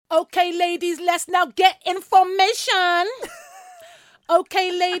Okay, ladies, let's now get information.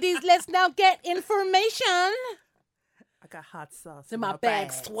 Okay, ladies, let's now get information. I got hot sauce In my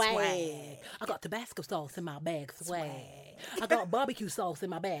bag, swag. I got Tabasco sauce in my bag, swag. I got barbecue sauce in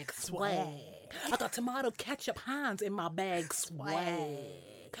my bag, swag. I got tomato ketchup Heinz in my bag, swag.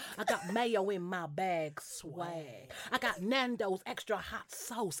 I got mayo in my bag, swag. I got Nando's extra hot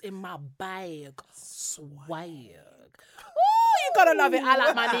sauce in my bag, swag. Ooh, you gotta love it. I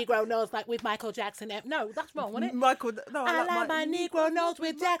like my Negro nose like with Michael Jackson. No, that's wrong, wasn't it? I like my Negro nose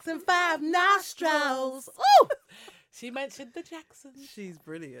with Jackson 5 nostrils. Ooh! She mentioned the Jacksons. She's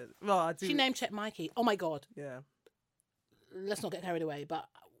brilliant. Well, I do. She name-checked Mikey. Oh, my God. Yeah. Let's not get carried away, but,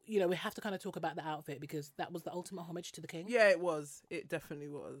 you know, we have to kind of talk about the outfit because that was the ultimate homage to the king. Yeah, it was. It definitely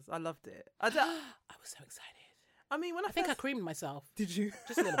was. I loved it. I was so excited. I mean, I think I creamed myself. Did you?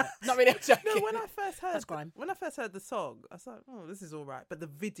 Just a little bit. Not really. I'm joking. No, when I first heard That's grime. When I first heard the song, I was like, "Oh, this is all right." But the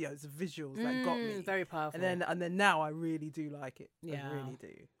visuals that got me. Very powerful. And then now I really do like it. Yeah, I really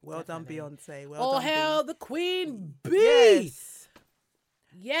do. Well definitely. done, Beyonce. Well All done, hail B. the Queen Bee. Yes.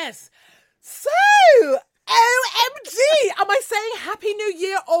 Yes. So, OMG, am I saying Happy New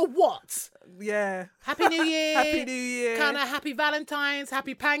Year or what? Yeah. Happy New Year. Happy New Year. Kind of happy Valentine's,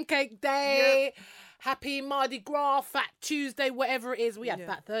 happy Pancake Day. Yep. Happy Mardi Gras, Fat Tuesday, whatever it is. We had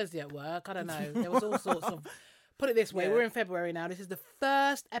Fat Thursday at work. I don't know. There was all sorts of... Put it this way. Yeah. We're in February now. This is the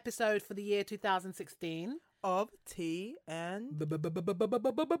first episode for the year 2016. Of tea and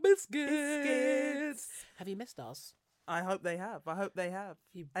Biscuits. Have you missed us? I hope they have.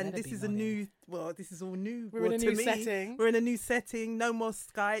 You And better this be is a nodding. new... Well, this is all new. We're in a to new me. setting. We're in a new setting. No more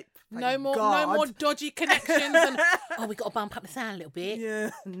Skype. No Thank more God. dodgy connections. And, we got to bump up the sound a little bit. Yeah,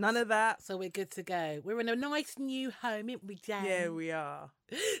 none of that. So we're good to go. We're in a nice new home, ain't we, Jan? Yeah, we are.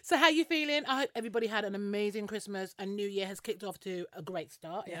 So how you feeling? I hope everybody had an amazing Christmas and New Year has kicked off to a great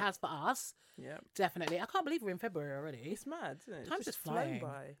start. It has for us. Yeah. Definitely. I can't believe we're in February already. It's mad, isn't it? Time's just flown flying.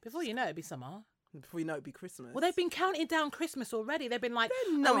 by. Before you know it, it'll be summer. Before you know it'll be Christmas. Well, they've been counting down Christmas already. They've been like,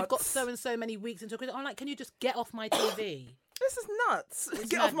 They're we've got nuts. so and so many weeks until Christmas. I'm like, can you just get off my TV? This is nuts. It's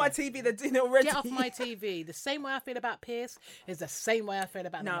Get off my madness. TV. They're doing it already. Get off my TV. The same way I feel about Pierce is the same way I feel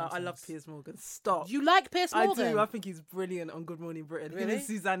about the No, I nonsense. love Piers Morgan. Stop. You like Pierce Morgan? I do. I think he's brilliant on Good Morning Britain. Him Really? and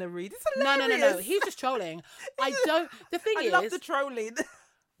Susanna Reid. It's No. hilarious. He's just trolling. I don't. The thing I is, love the trolling.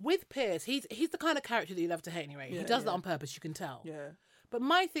 with Pierce, he's the kind of character that you love to hate anyway. He does that on purpose. You can tell. Yeah. But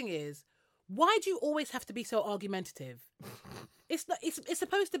my thing is, why do you always have to be so argumentative? It's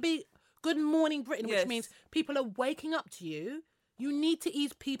supposed to be Good Morning Britain, which Yes. means people are waking up to you. You need to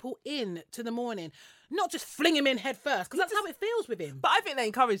ease people in to the morning, not just fling him in head first, because that's how it feels with him. But I think they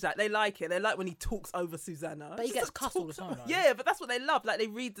encourage that. They like it. They like when he talks over Susanna. But he Just gets cussed all the talks- time, though. Yeah, but that's what they love. Like, they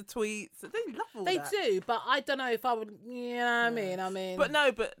read the tweets. They love all They that. do, but I don't know if I would. You know what I mean? But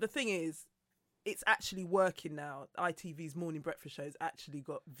no, but the thing is, it's actually working now. ITV's morning breakfast show's actually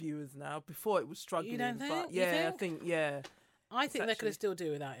got viewers now. Before it was struggling. You don't think? But You yeah, think? I think, yeah. I think they could actually- have still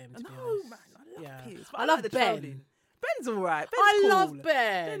do without him. To be No, honest. man, I love Yeah. Piers. But I love like the Ben. trolling. Ben's all right. Ben's I cool. love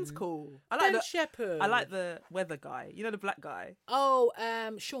Ben. Ben's cool. I Ben like Shepherd. I like the weather guy. You know, the black guy. Oh,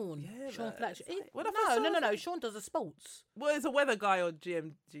 Sean. Yeah, Sean man. Fletcher. It's like- when I first saw No. it- Sean does the sports. Well, it's a weather guy on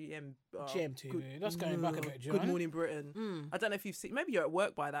GMTV. GMTV. That's going back a bit, Good John. Morning Britain. I don't know if you've seen. Maybe you're at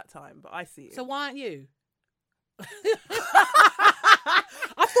work by that time, but I see it. So why aren't you?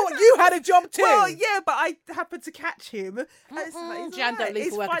 I thought you had a job too. Well, yeah, but I happened to catch him. And it's like, he's Jan alright. don't leave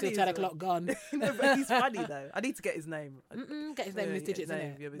He's for work funny until 10 as well. o'clock gone. No, but he's funny though. I need to get his name. Get his name in his digits, name,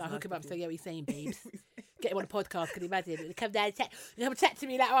 innit? yeah, but it's Like, hook nice him up and to say, do. yeah, what you saying, babes? Get him on the podcast, can you imagine? Come down and chat to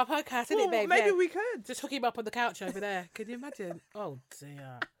me like our podcast, innit, Well, babe? maybe Yeah. we could. Just hook him up on the couch over there. Can you imagine? Oh,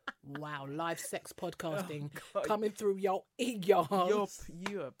 dear. Wow, live sex podcasting God. coming through your ears. You're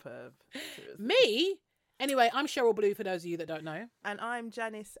a perv. Seriously. Me? Anyway, I'm Cheryl Blue, for those of you that don't know. And I'm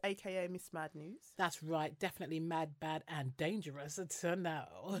Janice, aka Miss Mad News. That's right, definitely mad, bad, and dangerous to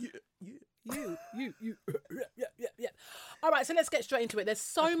know. You. Yeah. All right, so let's get straight into it. There's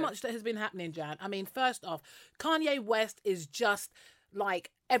so much that has been happening, Jan. I mean, first off, Kanye West is just like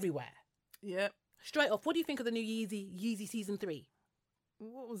everywhere. Yeah. Straight off, what do you think of the new Yeezy Season 3?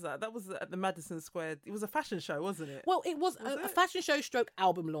 What was that? That was at the Madison Square. It was a fashion show, wasn't it? Well, it was a fashion show stroke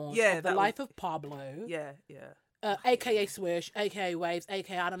album launch Yeah, of The that Life of Pablo. Yeah. AKA Swish, AKA Waves,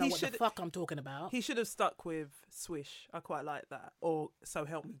 AKA I don't know He what the should- fuck I'm talking about. He should have stuck with Swish. I quite like that. Or So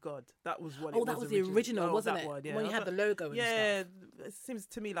Help Me God. That was what it Oh, was. that was the original, Oh, wasn't that it? one, yeah. When I you was had the like- logo and yeah, stuff. it seems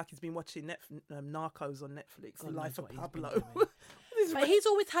to me like he's been watching Narcos on Netflix. The God Life knows of what he's been Pablo. doing. But he's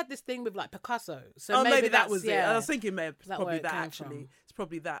always had this thing with like Picasso. So Oh, maybe that that's- was it. yeah. I was thinking maybe it's that probably where it that came actually. from? It's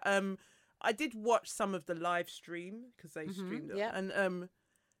probably that. I did watch some of the live stream because they streamed it. yeah. And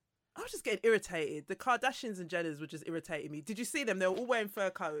I was just getting irritated. The Kardashians and Jenners were just irritating me. Did you see them? They were all wearing fur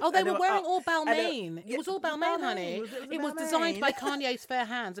coats. Oh, they were wearing up, all and Balmain. It was all Balmain, honey. It was designed by Kanye's fair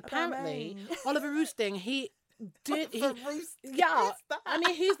hands. Apparently, Oliver Roosting, he did. Yeah, I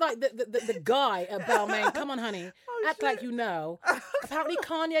mean, he's like the guy at Balmain. Come on, honey, act like you know. Apparently,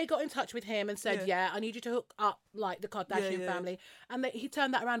 Kanye got in touch with him and said, "Yeah, I need you to hook up like the Kardashian family," and he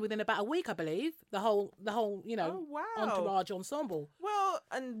turned that around within about a week, I believe. The whole entourage ensemble. Well,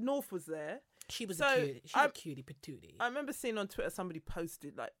 and North was there. She was a cutie. She was a cutie patootie. I remember seeing on Twitter somebody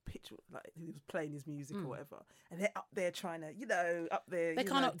posted like picture, like he was playing his music or whatever, and they're up there trying to, up there. They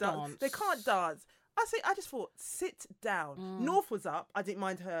can't dance. They can't dance. I just thought, sit down. North was up. I didn't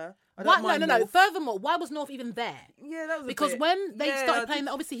mind her. No. Furthermore, why was North even there? Yeah, that was because when they started playing,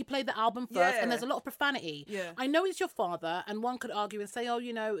 obviously he played the album first, and there's a lot of profanity. Yeah. I know he's your father, and one could argue and say, oh,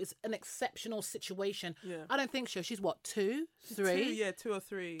 it's an exceptional situation. Yeah. I don't think so. She's what, 2, 3? 2 or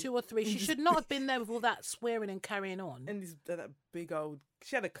 3. 2 or 3. She should not have been there with all that swearing and carrying on. And that big old.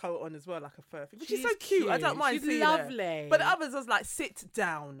 She had a coat on as well, like a fur thing. But she's so cute. I don't mind seeing lovely. Her. But the others, I was like, sit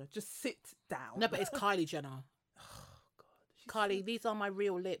down. Just sit down. No, but it's Kylie Jenner. Kylie, these are my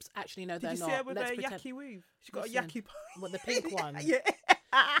real lips. Actually, no, they're not. Did you see her with her yaki weave? She got a yaki. What, the pink one? Yeah.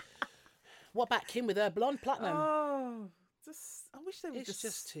 What about Kim with her blonde platinum? Oh, I wish they would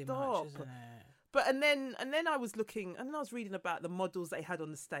just too stop. much, isn't it? But and then I was looking, and then I was reading about the models they had on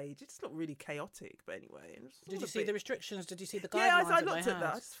the stage. It just looked really chaotic. But anyway, did you see the restrictions? Did you see the guidelines? Yeah, I looked at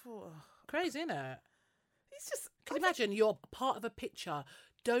that. I just thought, crazy, isn't it? It's just. Can you imagine you're part of a picture?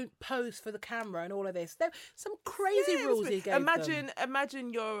 Don't pose for the camera and all of this. There's some crazy rules he gave them.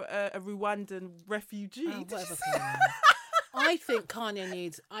 Imagine you're a Rwandan refugee. Oh, whatever. I think Kanye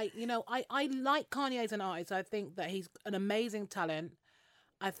needs. I like Kanye as an artist. I think that he's an amazing talent.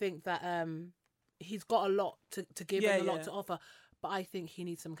 I think that he's got a lot to give and a lot to offer. But I think he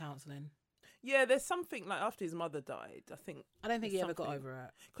needs some counselling. Yeah, there's something like after his mother died, I don't think he ever got over it.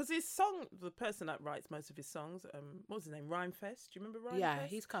 Because his song, the person that writes most of his songs, what was his name? Rhymefest. Do you remember Rhymefest? Yeah,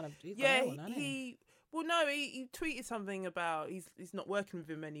 he's kind of he tweeted something about he's not working with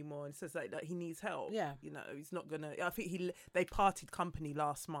him anymore and says that he needs help. Yeah, he's not gonna. I think they parted company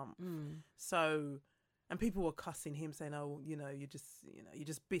last month. So. And people were cussing him, saying, "Oh, you're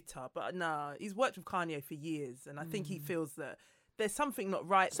just bitter." But nah, he's worked with Kanye for years, and I think he feels that there's something not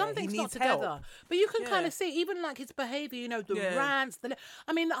right. Something's he not needs together. help. But you can kind of see, even like his behaviour, the rants. The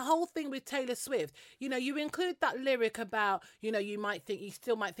whole thing with Taylor Swift. You include that lyric about, you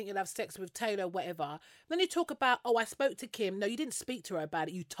still might think you'll have sex with Taylor, whatever. Then you talk about, oh, I spoke to Kim. No, you didn't speak to her about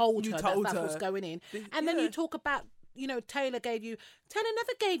it. You told her that's what's going in. And then you talk about. Taylor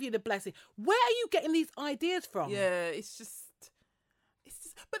never gave you the blessing. Where are you getting these ideas from? Yeah, it's just.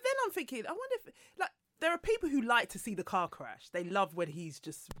 But then I'm thinking, I wonder if there are people who like to see the car crash. They love when he's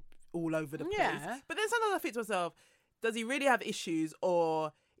just all over the place. Yeah. But then sometimes I think to myself, does he really have issues,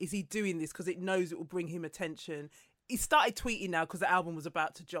 or is he doing this because it knows it will bring him attention? He started tweeting now because the album was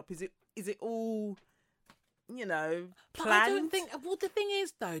about to drop. Is it all, planned? But I don't think. Well, the thing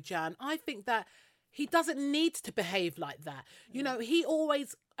is, though, Jan, I think that. He doesn't need to behave like that. He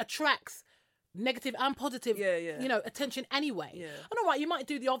always attracts negative and positive, attention anyway. Yeah. And all right, you might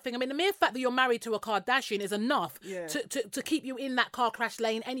do the odd thing. I mean, the mere fact that you're married to a Kardashian is enough to keep you in that car crash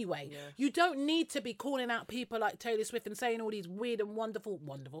lane anyway. Yeah. You don't need to be calling out people like Taylor Swift and saying all these weird and wonderful,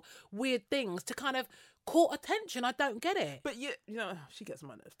 weird things to kind of court attention. I don't get it. But she gets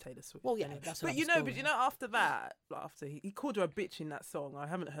my nerves, Taylor Swift. Well, yeah, that's what after that, after he called her a bitch in that song, I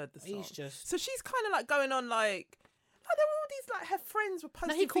haven't heard the song. So she's kind of like going on like there were all these like her friends were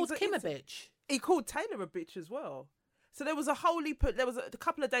posting. No, he called things Kim a bitch. He called Taylor a bitch as well. So there was a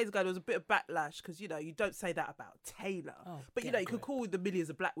couple of days ago, there was a bit of backlash because, you don't say that about Taylor. Oh, but, you could call the millions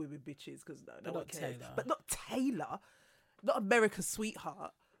of black women bitches because no one cares. Taylor. But not Taylor. Not America's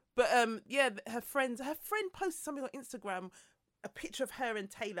sweetheart. But, her friend posted something on Instagram, a picture of her and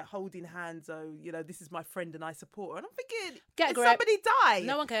Taylor holding hands. Oh, this is my friend and I support her. And I'm thinking, did somebody die?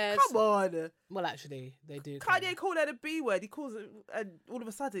 No one cares. Come on. Well, actually, they do. Kanye called her the B word. He calls it, and all of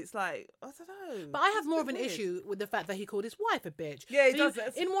a sudden it's like, I don't know. But I have more of an issue with the fact that he called his wife a bitch. Yeah, he does.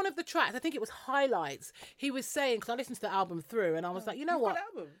 In one of the tracks, I think it was Highlights, he was saying, because I listened to the album through, and I was like, you know what?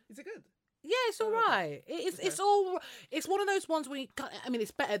 Album? Is it good? Yeah, it's all right. It's one of those ones where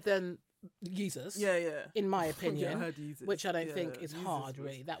it's better than Yeezus. Yeah. In my opinion, I heard Yeezus. Which I don't think is hard,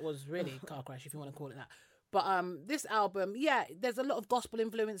 really. That was really car crash, if you want to call it that. But this album, there's a lot of gospel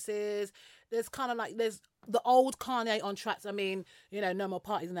influences. There's kind of like there's the old Kanye on tracks. I mean, No More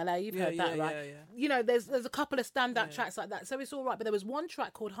Parties in LA. You've heard that, right? Yeah. There's a couple of standout tracks like that, so it's all right. But there was one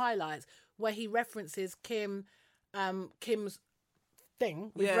track called Highlights where he references Kim's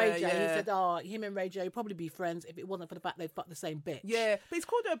thing with Yeah, Ray J. He yeah. said, "Oh, him and Ray J would probably be friends if it wasn't for the fact they fucked the same bitch." Yeah, but he's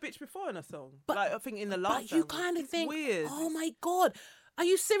called her a bitch before in a song. But- like I think in the last. But you album. kind of It's think, weird. "Oh my god, are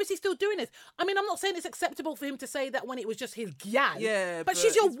you seriously still doing this?" I mean, I'm not saying it's acceptable for him to say that when it was just his gal. Yeah, but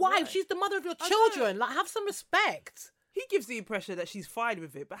she's your it's wife. right. She's the mother of your I know. children. Like, have some respect. He gives the impression that she's fine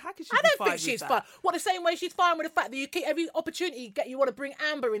with it, but how can she? I be don't fine think with she's that? fine. What, the same way she's fine with the fact that you keep every opportunity you want to bring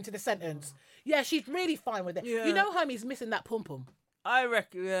Amber into the sentence. Yeah, she's really fine with it. Yeah. You know, homie's missing that pum pum. I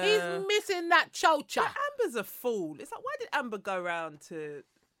reckon. Yeah. He's missing that chocha. But Amber's a fool. It's like, why did Amber go round to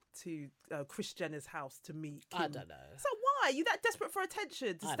Kris Jenner's house to meet Kim? I don't know. It's like, why? You that desperate for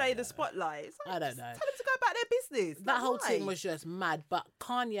attention to I stay in don't the know. spotlight? It's like, I don't just know. Tell them to go about their business. That Like, whole why? thing was just mad. But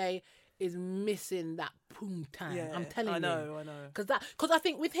Kanye is missing that poom time. Yeah, I'm telling I you. know. Because I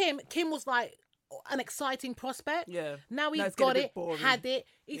think with him, Kim was like an exciting prospect. Yeah. Now Now he's it's getting got a bit it, boring. had it.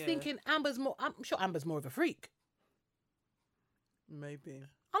 He's Yeah. thinking Amber's more. I'm sure Amber's more of a freak. Maybe.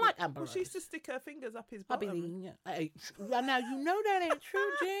 I like Amber. Well, she used to Rose. stick her fingers up his I bottom. mean, now you know that ain't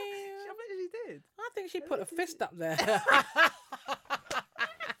true, Jim. I bet she did. I think she put a fist up there.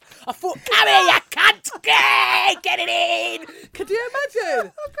 I thought, come here, you cunt! Get it in! Could you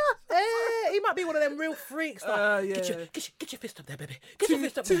imagine? He might be one of them real freaks. Like, Yeah. get your fist up there, baby. Get your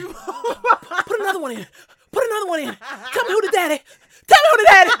fist up there. Put another one in. Put another one in. Tell me who the daddy. Tell me who the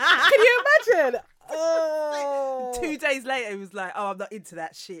daddy. Can you imagine? Oh. 2 days later, he was like, "Oh, I'm not into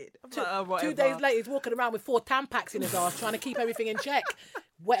that shit." I'm like, oh, 2 whatever. days later, he's walking around with 4 Tampax in his ass, trying to keep everything in check.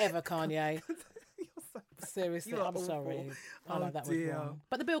 Whatever, Kanye. You're so Seriously, You're I'm awful. sorry. I Oh, know that was dear. wrong.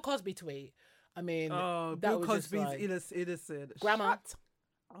 But the Bill Cosby tweet, I mean, Oh, that Bill was just Cosby's like, innocent. Grandma. Shut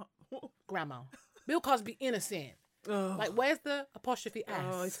up. grandma. Bill Cosby innocent. Oh. Like, where's the apostrophe S?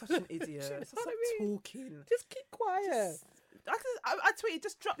 Oh, he's such an idiot. You know Stop what I mean? talking. Just keep quiet. I tweeted,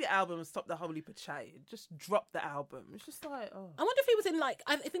 just drop your album and stop the whole heap of chatting. Just drop the album. It's just like, oh. I wonder if he was in like,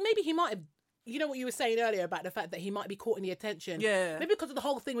 I think maybe he might have, you know what you were saying earlier about the fact that he might be caught in the attention. Yeah. Maybe because of the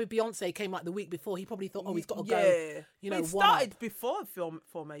whole thing with Beyonce came like the week before, he probably thought, oh, he's got to yeah. go. You But know, it started before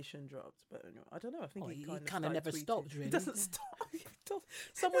Formation dropped, but anyway, I don't know. I think Well, he he kind kinda of never stopped, really. He doesn't stop.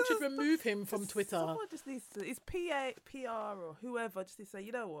 Someone should doesn't remove him from Just- Twitter. Someone just needs to. His PR or whoever just needs to say,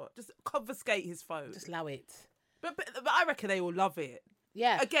 you know what? Just confiscate his phone. Just allow it. But I reckon they will love it.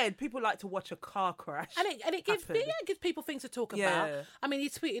 Yeah. Again, people like to watch a car crash. And it gives happen. it gives people things to talk about. Yeah. I mean, he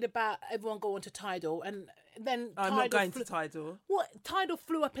tweeted about everyone going to Tidal, and then I'm Tidal not going flew- to Tidal. What Tidal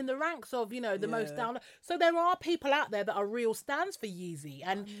flew up in the ranks of the most Yeah. down. So there are people out there that are real stands for Yeezy,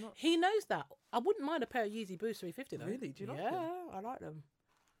 and he knows that. I wouldn't mind a pair of Yeezy Boost 350 though. Really? Do you like yeah, them? I like them.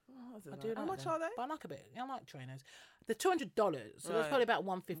 Oh, I don't do. know. How like much them. are they? But I like a bit. I like trainers. They're $200, so that's Right. probably about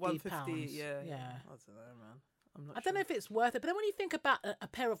 £150. 150. Yeah. yeah. I don't know, man. I'm not I don't know sure. if it's worth it, but then when you think about a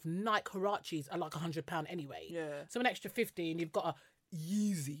pair of Nike Huaraches are like £100 anyway. Yeah. So an extra 50 and you've got a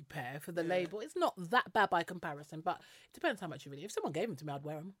Yeezy pair for the label. It's not that bad by comparison, but it depends how much you really. If someone gave them to me, I'd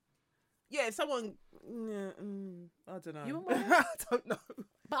wear them. Yeah, if someone. Yeah, I don't know. You won't wear them? I don't know.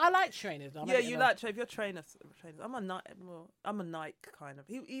 But I like trainers. Though. I'm a Yeah, bit you of a- like if you're trainers. I'm a Nike. Well, I'm a Nike kind of.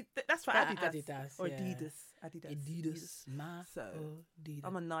 That's for Adidas, Adidas, or yeah. Adidas. Adidas, my So, Adidas.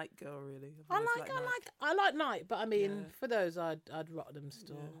 I'm a Nike girl, really. I like Nike, but I mean, Yeah. for those, I'd rock them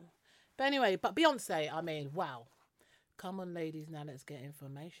still. Yeah. But anyway, but Beyonce, I mean, wow. Come on, ladies, now let's get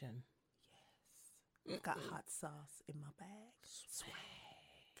information. Got hot sauce in my bag.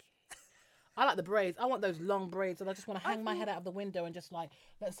 I like the braids. I want those long braids, and I just want to hang my head out of the window and just like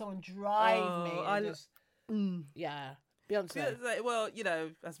let someone drive me. And just, yeah, Beyonce. Well,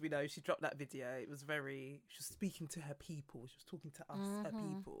 as we know, she dropped that video. It was she was speaking to her people. She was talking to us, her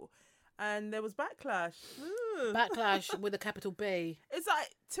people. And there was backlash. Backlash with a capital B. It's like,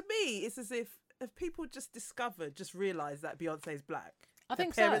 to me, it's as if people just realised that Beyonce is black. I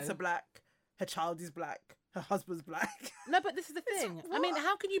think her parents so. are black. Her child is black. Her husband's black. No, but this is the thing. I mean,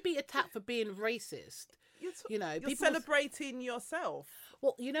 how can you be attacked for being racist? You're people celebrating yourself.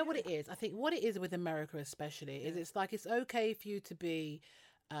 Well, you know what it is? I think what it is with America especially is it's like it's okay for you to be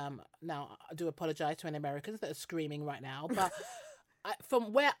now I do apologise to any Americans that are screaming right now, but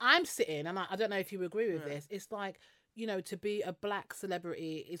from where I'm sitting, and I don't know if you agree with this, it's like, to be a black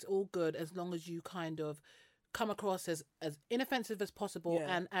celebrity is all good as long as you kind of come across as inoffensive as possible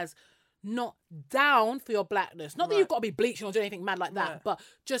and as not down for your blackness. Not that you've got to be bleaching or do anything mad like that, but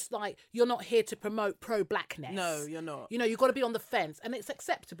just like you're not here to promote pro-blackness. No, you're not. You've got to be on the fence, and it's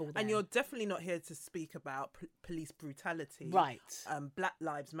acceptable then. And you're definitely not here to speak about police brutality. Right. Black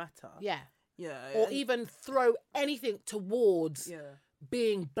Lives Matter. Yeah. Yeah. Or even throw anything towards Yeah.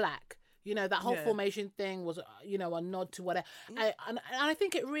 being black. That whole Yeah. formation thing was, a nod to whatever. And I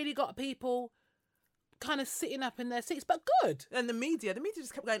think it really got people kind of sitting up in their seats, but good. And the media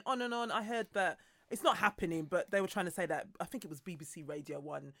just kept going on and on. I heard that it's not happening, but they were trying to say that, I think it was BBC Radio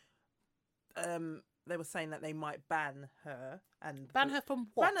 1, they were saying that they might ban her. And Ban her from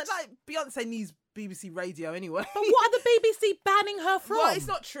what? Ban her, like, Beyonce needs BBC Radio anyway. But what are the BBC banning her from? Well, it's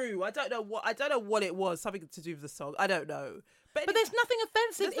not true. I don't know what it was. Something to do with the song. I don't know. But there's nothing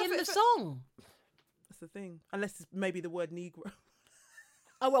offensive in the song. That's the thing. Unless it's maybe the word Negro.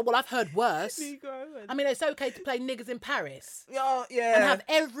 Oh, well, I've heard worse. Negro. I mean, it's okay to play niggas in Paris. Oh, yeah. And have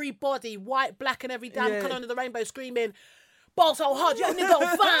everybody, white, black, and every damn colour under the rainbow screaming, ball so hard, you nigga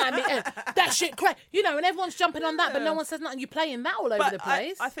gonna find me. And that shit crazy. You know, and everyone's jumping on that, but no one says nothing. You're playing that all over the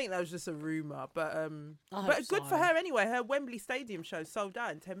place. I think that was just a rumour, but good so. for her anyway. Her Wembley Stadium show sold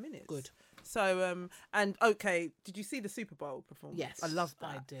out in 10 minutes. Good. So, and okay, did you see the Super Bowl performance? Yes, I loved that.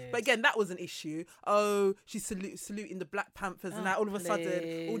 I did. But again, that was an issue. Oh, she's saluting the Black Panthers, and now all of a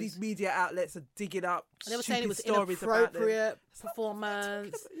sudden, all these media outlets are digging up. They were saying it was stories about them. inappropriate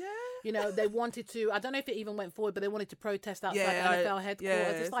performance. Yeah. You know, they wanted to, I don't know if it even went forward, but they wanted to protest outside NFL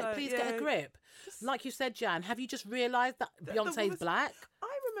headquarters. It's like, please get a grip. Like you said, Jan, have you just realised that Beyonce's black?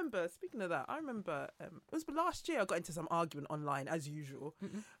 I remember, speaking of that, it was last year I got into some argument online, as usual,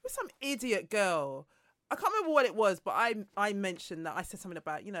 with some idiot girl. I can't remember what it was, but I mentioned that I said something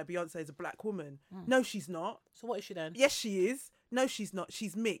about, Beyonce is a black woman. No, she's not. So what is she then? Yes, she is. No, she's not.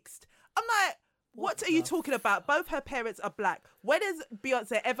 She's mixed. I'm like, what are you talking about? Both her parents are black. When has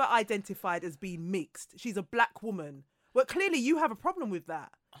Beyonce ever identified as being mixed? She's a black woman. Well, clearly you have a problem with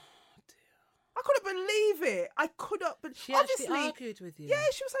that. I couldn't believe it. I couldn't. But she actually argued with you. Yeah,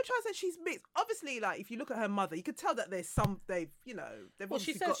 she was so trying to say she's mixed. Obviously, like if you look at her mother, you could tell that there's Well,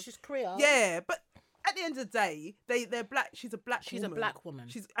 she says she's Creole. Yeah, but at the end of the day, they're black. She's a black woman. She's a black woman.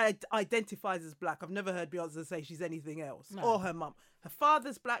 She's identifies as black. I've never heard Beyonce say she's anything else. No. Or her mum. Her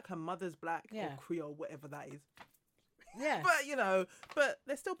father's black. Her mother's black. Yeah. Or Creole, whatever that is. Yeah. But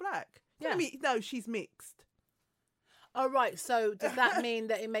they're still black. Yeah. No, she's mixed. Oh right, so does that mean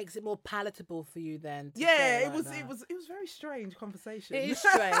that it makes it more palatable for you then? Yeah, it was very strange conversation. It is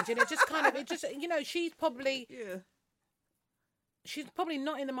strange, and she's probably she's probably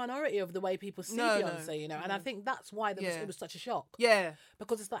not in the minority of the way people see Beyonce, and I think that's why it was such a shock. Yeah,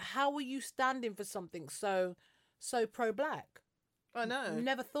 because it's like, how are you standing for something so pro-black? I know.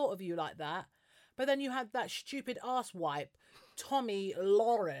 Never thought of you like that. But then you had that stupid ass wipe, Tommy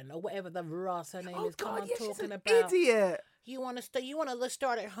Lauren, or whatever the Ross her name is. God, talking she's an about idiot. You want to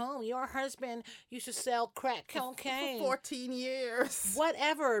start at home. Your husband used to sell crack cocaine for 14 years.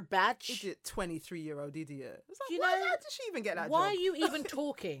 Whatever, batch. Idiot, 23-year-old idiot. It's like, why did she even get that job? Why are you even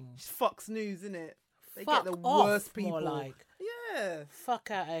talking? It's Fox News, isn't it? They Fuck get the off, worst people. more like. Yeah. Fuck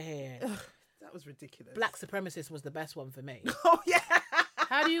out of here. That was ridiculous. Black supremacist was the best one for me. Oh yeah.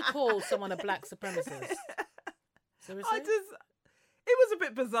 How do you call someone a black supremacist? Seriously? It was a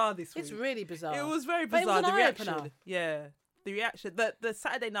bit bizarre this week. It's really bizarre. It was very bizarre. The reaction. Yeah. The reaction. The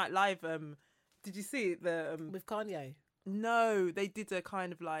Saturday Night Live, did you see it? With Kanye? No, they did a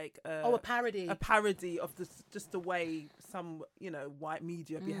kind of like a parody. A parody of just the way some white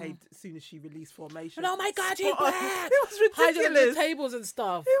media behaved as soon as she released Formation. But oh my God, you're black! It was ridiculous. Hiding under tables and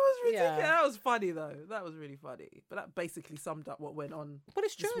stuff. It was ridiculous. Yeah. That was funny though. That was really funny. But that basically summed up what went on. But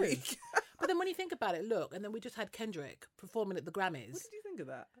it's true. This week. But then when you think about it, look, and then we just had Kendrick performing at the Grammys. What did you think of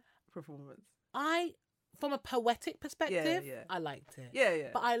that performance? From a poetic perspective, yeah. I liked it. Yeah.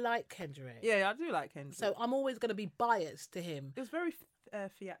 But I like Kendrick. Yeah, I do like Kendrick. So I'm always going to be biased to him. It was very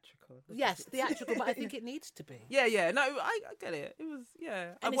theatrical. Yes, theatrical, but I think it needs to be. Yeah. No, I get it. It was,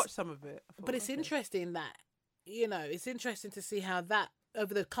 I watched some of it. But it's interesting that, it's interesting to see how that,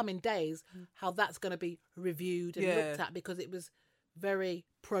 over the coming days, how that's going to be reviewed and looked at, because it was very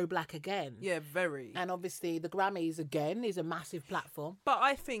pro-black again. Yeah, very. And obviously the Grammys again is a massive platform. But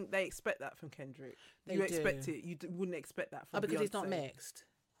I think they expect that from Kendrick. They you do. Expect it. You wouldn't expect that from because Beyonce. he's not mixed.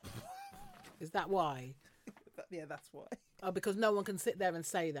 Is that why? Yeah, that's why. Oh, because no one can sit there and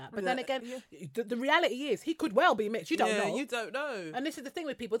say that. But then again, the reality is he could well be mixed. You don't know. You don't know. And this is the thing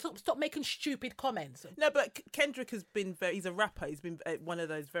with people. Stop making stupid comments. No, but Kendrick has been he's a rapper. He's been one of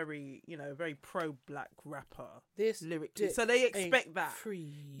those very, very pro-black rapper. This lyrically. So they expect that.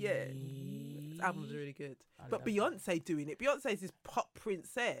 Free. Yeah. This album's really good. But Beyonce doing it. Beyonce's this pop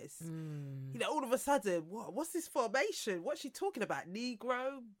princess. All of a sudden, what's this formation? What's she talking about?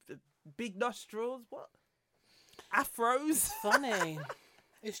 Negro? Big nostrils? What? Afros? Funny.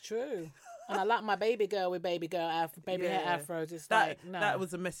 It's true. And I like my baby girl with baby hair afros. It's like, no. That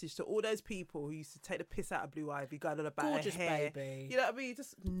was a message to all those people who used to take the piss out of Blue Ivy, going on about Gorgeous her hair. baby. You know what I mean?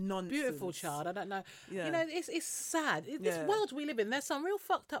 Just nonsense. Beautiful child. I don't know. Yeah. You know, it's sad. This world we live in, there's some real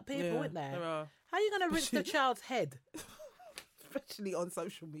fucked up people, isn't there? There are. How are you going to rinse the child's head? Especially on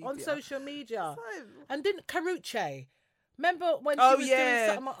social media. On social media. So- And didn't Karuche... Remember when she was doing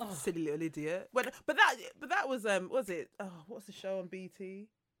something? Oh. Silly little idiot. But that was it? Oh, what's the show on BT?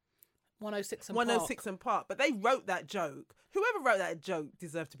 106 and 106 and Park. But they wrote that joke. Whoever wrote that joke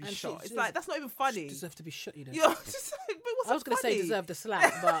deserved to be shot. It's like, that's not even funny. Deserved to be shot, you know. Yeah, just like, but what's I was going to say deserved a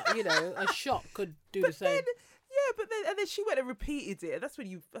slap, but you know, a shot could do the same. And then she went and repeated it. That's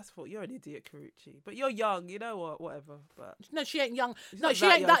what you're an idiot, Karuchi. But you're young, you know what? Whatever. But no, she ain't young. she's No, not she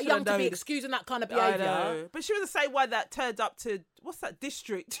ain't that She young don't to be know excusing that kind of I behaviour. know. But she was the same one that turned up to what's that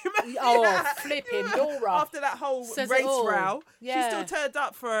district? Do you remember? Oh, flipping Dora. After that whole Says it race all. row, Yeah. she still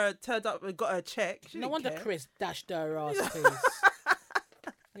turned up and got her check. She No didn't wonder care. Chris dashed her ass piece.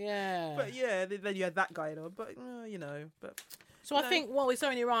 Yeah. But yeah, then you had that going on. But you know, but. So I think, well, it's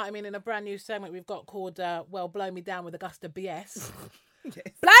only right. I mean, in a brand new segment we've got called, well, Blow Me Down with a Gust of BS. Yes.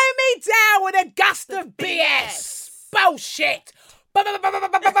 Blow me down with a gust of BS. Bullshit.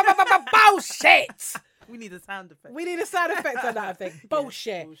 Bullshit. We need a sound effect. We need a sound effect on that, I think.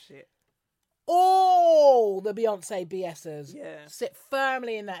 Bullshit. Bullshit. All the Beyonce BSers sit Yeah.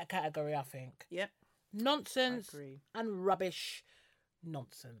 firmly in that category, I think. Yep. Nonsense I agree. and rubbish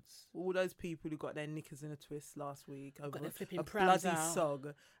nonsense. All those people who got their knickers in a twist last week over their flipping a prams bloody out.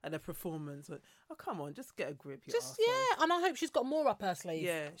 song and a performance. Oh, come on, just get a grip, you Just, arsehole. yeah, and I hope she's got more up her sleeve.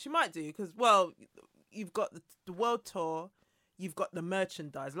 Yeah, she might do because, well, you've got the world tour, you've got the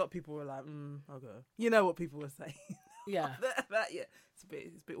merchandise. A lot of people were like, okay. You know what people were saying. Yeah. Yeah, it's a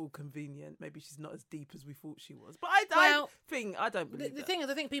bit all convenient. Maybe she's not as deep as we thought she was. But I don't believe The that. thing is,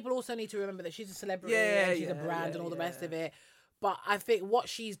 I think people also need to remember that she's a celebrity Yeah, and she's a yeah, brand yeah, and all the yeah. rest of it. But I think what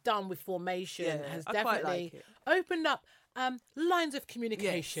she's done with Formation Yeah, has I quite definitely like it. opened up lines of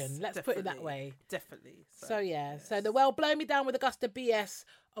communication. Yes, Let's put it that definitely, way. Definitely. So yeah, yes. so the Well Blow Me Down with Augusta BS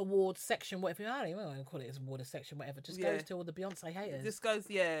Awards section, whatever, I don't even want to call it as award section, whatever, just goes to all the Beyonce haters. This goes,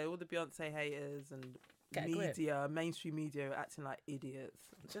 all the Beyonce haters and Get a grip. media, mainstream media are acting like idiots.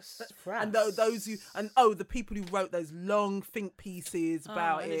 Just And those who, the people who wrote those long think pieces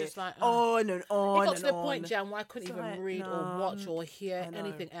about and they're it, just like, on and on it got and to the on. point, Jan, where I couldn't It's even like, read or no, watch or hear I know.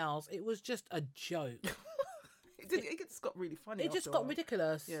 anything else. It was just a joke. It just got really funny. It just after a got while.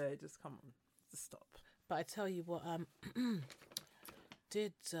 ridiculous. Yeah, it just come on, just stop. But I tell you what,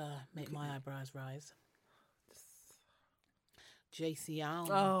 did make my eyebrows rise. JC Own.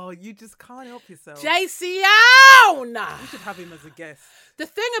 Oh, you just can't help yourself. JC Own! We should have him as a guest. The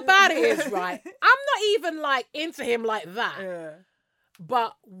thing about it is, right, I'm not even like into him like that. Yeah.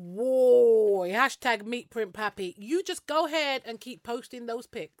 But whoa, hashtag meet Print Pappy. You just go ahead and keep posting those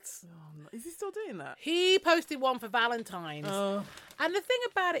pics. Oh, no. Is he still doing that? He posted one for Valentine's. Oh. And the thing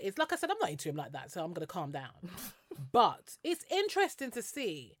about it is, like I said, I'm not into him like that, so I'm going to calm down. But it's interesting to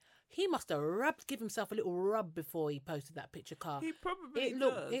see. He must have give himself a little rub before he posted that picture car. He probably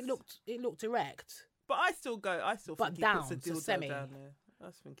looked, does. It looked erect. But I still But think he down puts a to dildo semi. down there. I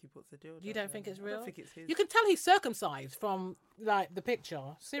just think he puts a dildo. You don't think it's I real? don't think it's his. You can tell he's circumcised from like the picture.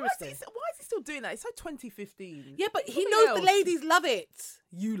 Why Seriously. is he still doing that? It's like 2015. Yeah, but he Something knows else. the ladies love it.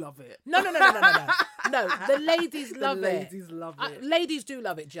 You love it. No. No, the ladies love the it. ladies love it. Ladies do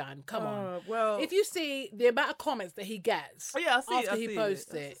love it, Jan. Come on. Well, If you see the amount of comments that he gets after he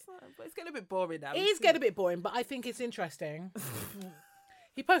posts it, but it's getting a bit boring now. it is getting a bit boring, but I think it's interesting.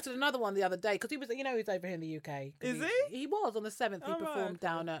 He posted another one the other day because he was, he's over here in the UK. Is he? He was on the 7th. He Oh, right, performed okay.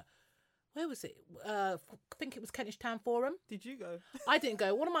 down at, where was it? I think it was Kentish Town Forum. Did you go? I didn't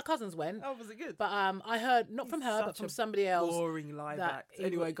go. One of my cousins went. Oh, was it good? But I heard, not from her, but Such from a somebody else. Boring live that act. he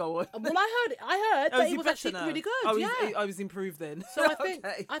Anyway, go on. Well, I heard Oh, that is it he was better actually now? really good. Oh, yeah. I was improved then. So I think,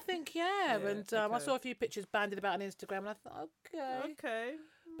 Okay. yeah. And I okay. saw a few pictures banded about on Instagram, and I thought, okay. Okay.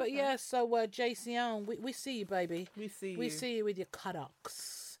 But yeah, so JCN, we see you, baby. We see you. We see you with your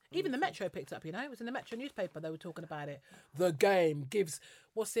cuddocks. Even the Metro picked up, It was in the Metro newspaper. They were talking about it. The game gives,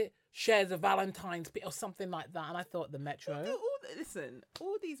 shares of Valentine's or something like that. And I thought the Metro. Listen,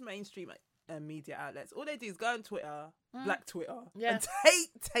 all these mainstream media outlets, all they do is go on Twitter, Black Twitter, Yeah. and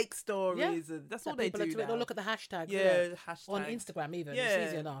take stories, and that's all they do now. They'll look at the hashtags. Yeah, look. hashtags. On Instagram even. Yeah, It's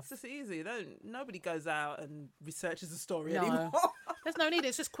easy enough. It's just easy. Nobody goes out and researches a story No. anymore. There's no need.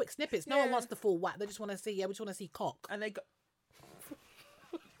 It's just quick snippets. No one wants the full whack. They just want to see, we just want to see cock. And they go.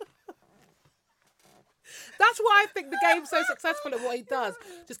 That's why I think the game's so successful at what he does.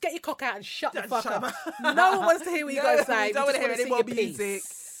 Just get your cock out and shut the fuck up. No one wants to hear what you guys say. We don't want to hear any see more your piece. music.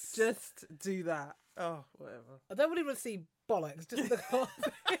 Just do that. Oh, whatever. I don't really want to see bollocks. Just the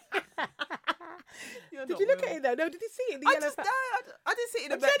You're Did not you look real. at it though? No, did you see it? The I yellow just, no, I didn't see it in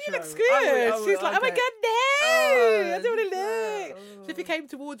the I'm saying metro. you look scared. She's like, oh my okay. god, no! Oh, I don't want to yeah. look. So if he came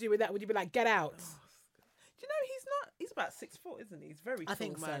towards you with that, would you be like, get out? Do you know he's not? He's about 6 foot, isn't he? He's very tall, I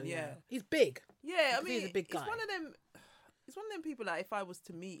think so. man. Yeah. Yeah. He's big. Yeah, I Because mean, he's a big guy. He's one of them. He's one of them people that if I was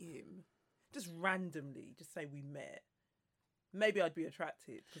to meet him, just randomly, just say we met, maybe I'd be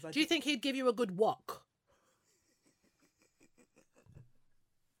attracted. Do you think he'd give you a good walk?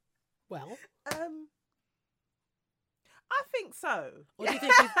 Well, I think so.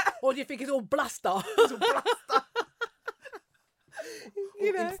 or do you think he's all bluster?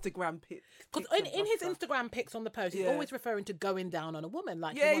 You know, Instagram pics. Because in his Instagram pics on the post, he's always referring to going down on a woman.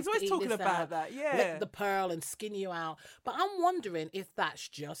 Like yeah, he he's wants to always eat talking this about out, that. Yeah, lick the pearl and skin you out. But I'm wondering if that's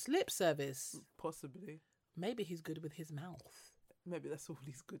just lip service. possibly. Maybe he's good with his mouth. Maybe that's all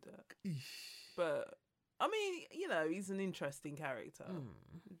he's good at. But I mean, you know, he's an interesting character.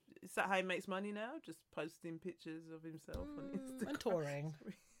 Is that how he makes money now? Just posting pictures of himself on Instagram And touring.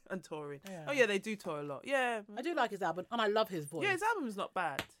 and touring. Yeah. Oh yeah, they do tour a lot. Yeah, I do like his album, and I love his voice. yeah, his album's not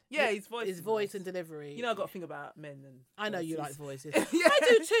bad. Yeah, his voice. His is voice nice. and delivery. You know, I got a thing about men and. I know you like voices. voices. Yeah. I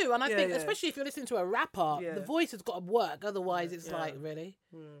do too, and I Yeah, think, yeah. especially if you're listening to a rapper, Yeah. the voice has got to work. Otherwise, it's Yeah. like, really,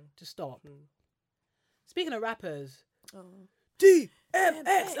 just stop. Mm. Speaking of rappers, Oh.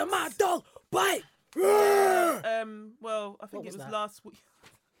 DMX and my dog bite. Well, I think was it was that? last week.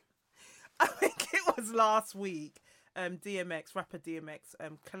 I think it was last week. Rapper DMX,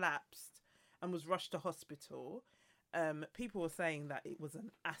 collapsed and was rushed to hospital. People were saying that it was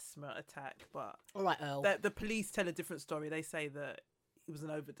an asthma attack, but All right, Earl. the police tell a different story. They say that it was an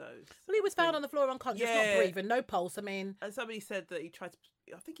overdose. Well, he was found on the floor unconscious, Yeah. not breathing, no pulse. I mean, And somebody said that he tried to.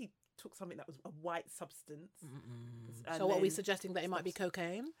 I think he took something that was a white substance. And so what are we then- suggesting that it might be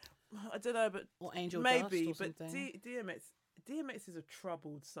cocaine I don't know, but or angel maybe. dust or But something? DMX is a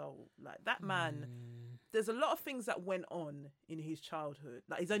troubled soul. Like that man. There's a lot of things that went on in his childhood.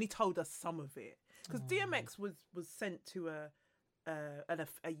 Like he's only told us some of it. Because DMX was sent to a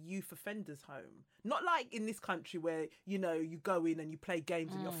youth offenders home. Not like in this country where, you know, you go in and you play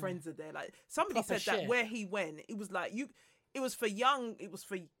games and your friends are there. Like somebody Proper said that shit. where he went, it was like it was for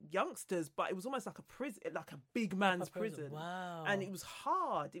youngsters, but it was almost like a prison, like a big man's prison. Wow. And it was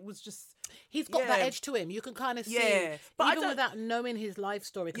hard. It was just He's got that yeah. edge to him. You can kind of see, Yeah, but I even don't- without knowing his life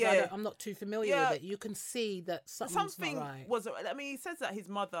story, because Yeah. I'm not too familiar Yeah. with it, you can see that something's something not right. was. I mean, he says that his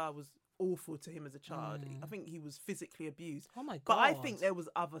mother was awful to him as a child. I think he was physically abused. Oh my But I God. think there was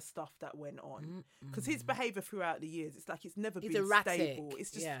other stuff that went on because his behaviour throughout the years, it's like it's never He's been erratic. stable.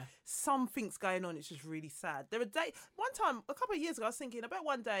 It's just Yeah. something's going on. It's just really sad. One time, a couple of years ago, I was thinking, I bet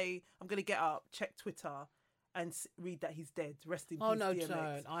one day I'm going to get up, check Twitter, and read that he's dead. Rest in peace, Oh no, DMX.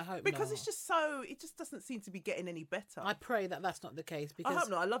 don't. I hope Because not. it's just so. It just doesn't seem to be getting any better. I pray that that's not the case I because hope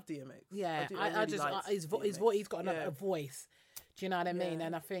not. I love DMX. yeah, do. I really just liked his DMX. voice. He's got Yeah. a voice. Do you know what I mean? Yeah.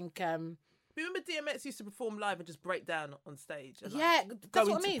 And I think Remember DMX used to perform live and just break down on stage. And, yeah, go that's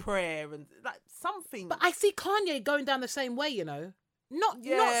what I into mean. prayer and like something. But I see Kanye going down the same way. You know, not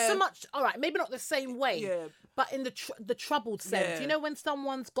Yeah. so much. All right, maybe not the same way. Yeah. But in the troubled sense, Yeah. you know, when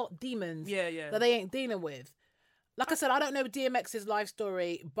someone's got demons Yeah. that they ain't dealing with. Like I said, I don't know DMX's life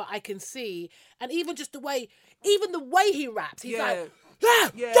story, but I can see, and even just the way he raps, he's like, Yeah.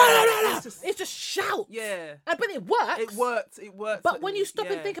 It's just shout. Yeah. But it works. It worked. But when you stop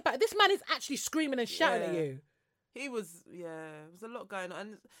and Yeah. think about it, this man is actually screaming and shouting at Yeah. you. He was, there was a lot going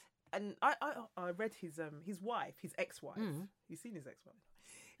on. And I read his wife, his ex-wife. You've seen his ex-wife?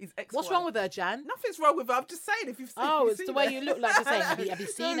 His ex-wife. What's wrong with her, Jan? Nothing's wrong with her. I'm just saying if you've seen Oh, you've it's the seen way her. you look like you're saying, have you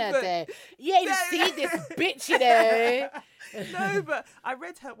seen No, her but- there? You ain't seen this bitch, you know. No, but I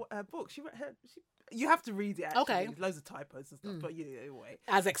read her book. You have to read it, actually. Okay. Loads of typos and stuff, but anyway.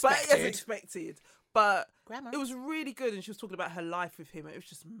 As But expected. as expected. But Grammar. it was really good, and she was talking about her life with him. And it was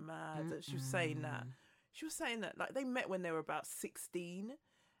just mad that she was saying that. She was saying that like they met when they were about 16,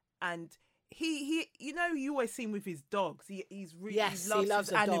 and he you know, you always see him with his dogs. He's really Yes, he he loves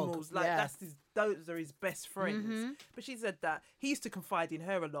his a dog. animals. Like Yeah. those are his best friends. But she said that he used to confide in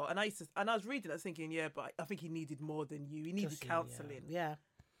her a lot, and I was reading that thinking, yeah, but I think he needed more than you. He needed Just you, counselling. Yeah.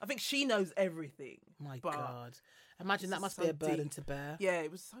 I think she knows everything. My but God. Imagine that is must so be a burden deep. to bear. Yeah,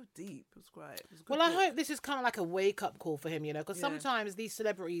 it was so deep. It was great. It was a good Well, I book. hope this is kind of like a wake-up call for him, you know, because Yeah. sometimes these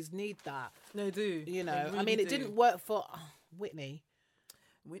celebrities need that, They do. you know. They I really mean, it do. didn't work for Whitney.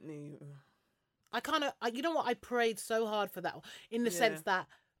 Whitney. You know what, I prayed so hard for that in the Yeah. sense that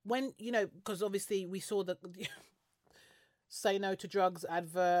when, you know, because obviously we saw Say No to Drugs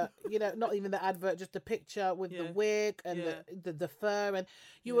advert, you know, not even the advert, just the picture with the wig and the fur, and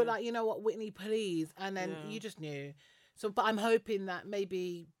you were like, you know what, Whitney, please, and then you just knew. So, but I'm hoping that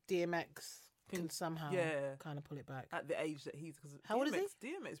maybe DMX can somehow kind of pull it back at the age that he's. Cause how old is he?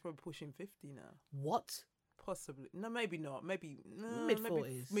 DMX is probably pushing 50 now. What? Possibly. No, maybe not. Maybe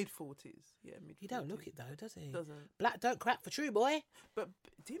mid-40s. Mid-40s. Yeah, mid-40s. He don't look it though, does he? Doesn't. Black don't crack for true, boy. But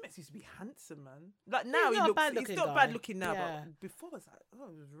DMX used to be handsome, man. Like now he's not bad looking now, but before I was like,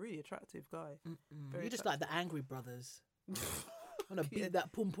 he was a really attractive guy. You're just like the Angry Brothers. I want to beat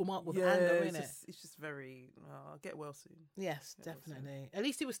that pum pum up with anger, innit? It's just very. I'll get well soon. Yes, definitely. At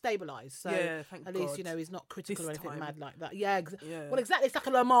least he was stabilised. So thank at God. least, you know, he's not critical This or anything time. mad like that. Yeah, well, exactly. It's like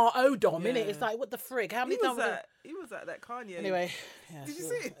a Lamar Odom, innit? It's like, what the frig? How many times? He was at that Kanye. Anyway, did you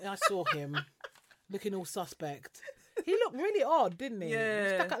see it? I saw him looking all suspect. He looked really odd, didn't he? Yeah.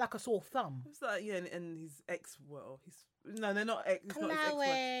 He stuck out like a sore thumb. It's like, and his ex, no, they're not ex. It's not his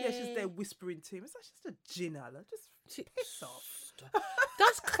ex. Yeah, she's there whispering to him. It's like just a ginala. Just piss off.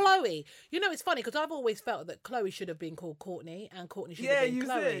 Does Chloe? You know, it's funny because I've always felt that Chloe should have been called Courtney and Courtney should have been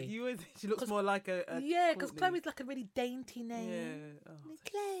Chloe. She looks more like a because Chloe's like a really dainty name. Yeah.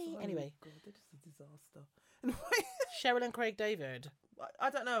 Chloe. Anyway, God, they're just a disaster. Cheryl and Craig David. I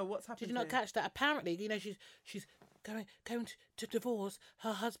don't know what's happened. Did you not catch that? Apparently, you know, she's going to divorce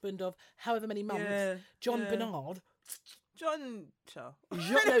her husband of however many months, John Bernard. John Cha.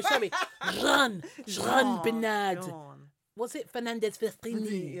 No, sorry, Jean Bernard. Was it Fernandez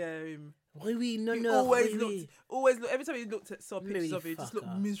Festini? Yeah. Oui, no. Always looked. Every time he looked at saw pictures of him, just looked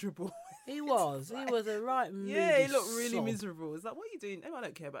miserable. He was a right. Yeah, he looked really miserable. It's like, what are you doing? I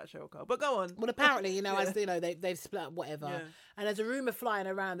don't care about Cheryl Cole, but go on. Well, apparently, you know, as you know, they've split up, whatever. Yeah. And there's a rumor flying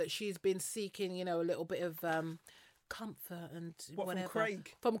around that she's been seeking, you know, a little bit of comfort and whatever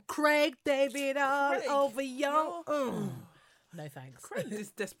from Craig David all over your. No thanks. Craig is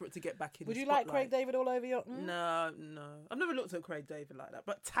desperate to get back in. Would you like Craig David all over your? No. I've never looked at Craig David like that,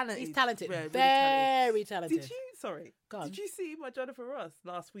 but talented. He's talented, very talented. Did you? Sorry. Did you see my Jonathan Ross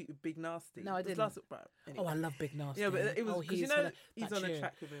last week with Big Nasty? No, I didn't. Anyway. Oh, I love Big Nasty. Yeah, but it was because he's on a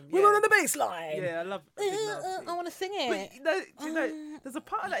track with him. We're on the bass line. Yeah, I love Big Nasty. I want to sing it. But, you know, there's a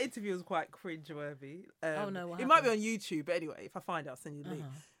part of that interview was quite cringe-worthy. Oh no, it might be on YouTube, but anyway, if I find it, I'll send you the link.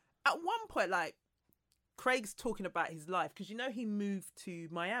 At one point, like, Craig's talking about his life because you know he moved to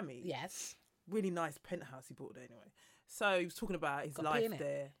Miami. Yes. Really nice penthouse he bought there anyway. So he was talking about his life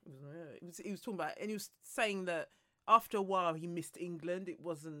there. He was talking about, and he was saying that after a while he missed England. It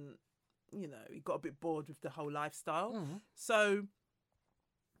wasn't, you know, he got a bit bored with the whole lifestyle. So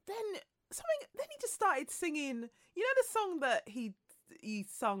then he just started singing. You know the song that he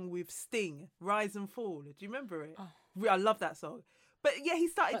sung with Sting, "Rise and Fall." Do you remember it? Oh. I love that song. But yeah, he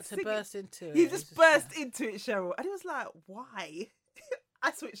started singing. Burst into it. He just burst into it, Cheryl. And it was like, why?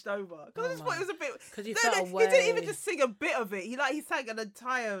 I switched over. Because I just thought it was a bit... Because you felt away. He didn't even just sing a bit of it. He sang an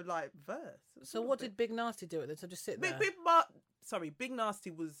entire, verse. So what did Big Nasty do with it? So just sit there? Big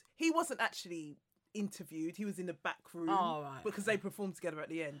Nasty was... He wasn't actually interviewed. He was in the back room. Oh, right. Because they performed together at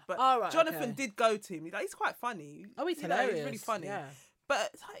the end. But Jonathan did go to him. He's quite funny. Oh, he's hilarious. He's really funny. Yeah.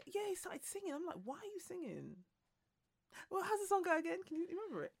 But, he started singing. I'm like, why are you singing? Well, how's the song go again? Can you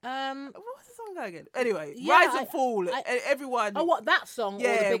remember it? What's the song go again? Anyway, Rise and Fall. Everyone. Oh, what, that song or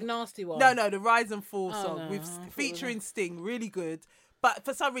the Big Nasty one? No, the Rise and Fall song with featuring Sting. Really good. But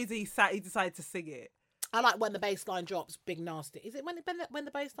for some reason, he decided to sing it. I like when the bass line drops. Big Nasty. Is it when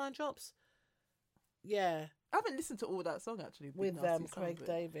the bass line drops? Yeah. I haven't listened to all that song actually. With Craig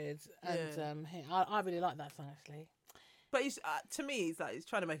David and I really like that song actually. But to me, he's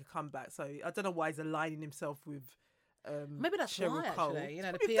trying to make a comeback. So I don't know why he's aligning himself with. Maybe that's Cheryl why, Cole. actually. You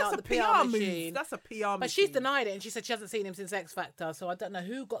know, the PR machine. Move. That's a PR machine. But she's denied it, and she said she hasn't seen him since X Factor. So I don't know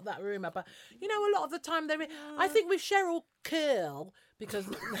who got that rumor. But you know, a lot of the time I think with Cheryl Curl, because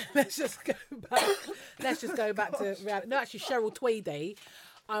let's just go back to reality. No, actually, Cheryl Tweedy.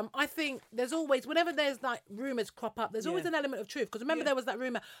 I think there's always, whenever there's like rumours crop up, there's always an element of truth. Because remember there was that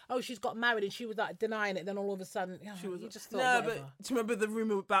rumour, she's got married and she was like denying it. Then all of a sudden, you just thought, no, whatever. But do you remember the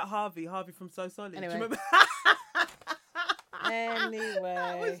rumour about Harvey from So Solid? Anyway. Do you remember? Anyway.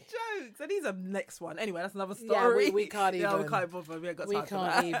 That was jokes. And he's a next one. Anyway, that's another story. Yeah, we can't even. Yeah, we can't bother. We ain't got time for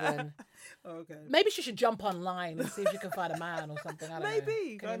that. We can't even. Okay. Maybe she should jump online and see if she can find a man or something. I don't know.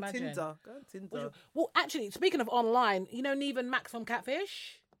 Maybe. Can Go you on imagine? Tinder. Well, actually, speaking of online, you know Neve and Max from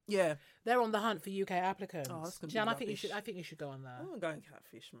Catfish? Yeah. They're on the hunt for UK applicants. Oh, that's gonna Jan, be I think you should go on there. I'm not going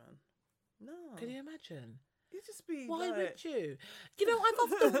Catfish, man. No. Can you imagine? It'd just be Why would you? You know,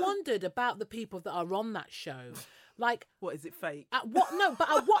 I've often wondered about the people that are on that show. Like, what, is it fake? But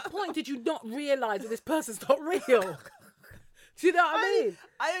at what point did you not realise that this person's not real? Do you know what I mean?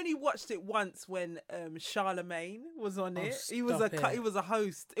 I only watched it once when Charlemagne was on it. He was stop it. he was a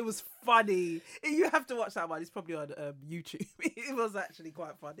host. It was funny. You have to watch that one. It's probably on YouTube. It was actually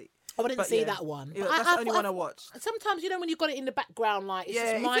quite funny. Oh, I didn't But see yeah. that one. Yeah, But that's the only one I watched. Sometimes, you know, when you've got it in the background, like, it's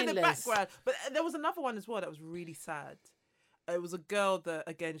just It's mindless. in the background. But there was another one as well that was really sad. It was a girl that,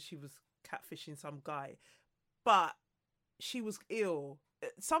 again, she was catfishing some guy, but she was ill.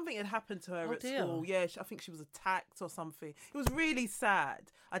 Something had happened to her Oh, at dear. school. Yeah, I think she was attacked or something. It was really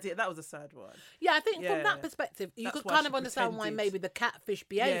sad. That was a sad one. Yeah, I think from Yeah. that perspective, you That's could why kind she of understand why pretended. maybe the catfish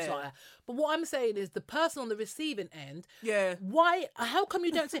behaves Yeah. like that. But what I'm saying is the person on the receiving end, Yeah. why? How come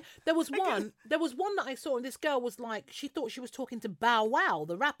you don't see? There was one that I saw, and this girl was like, she thought she was talking to Bow Wow,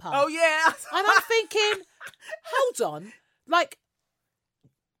 the rapper. Oh, yeah. And I'm thinking, hold on, like,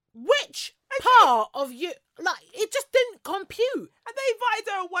 which part of you, like, it just didn't compute. And they invited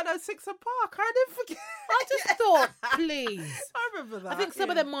her at 106 and Park. I didn't forget. I just thought, please. I remember that. I think some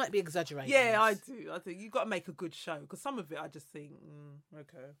of them might be exaggerated. Yeah, I do. I think you've got to make a good show because some of it I just think,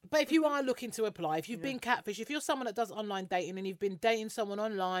 okay. But if you are looking to apply, if you've been catfish, if you're someone that does online dating and you've been dating someone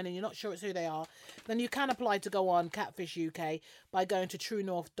online and you're not sure it's who they are, then you can apply to go on Catfish UK by going to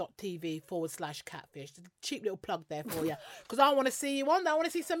truenorth.tv/catfish. A cheap little plug there for you. Because I want to see you on there. I want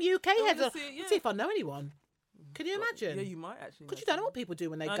to see some UK heads. wanna see it, yeah. See if I know anyone. Can you imagine? Yeah, you might actually. Because you don't know what people do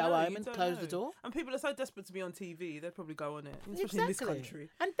when they I go know, home you and don't close the know. door. And people are so desperate to be on TV, they'd probably go on it, especially in this country.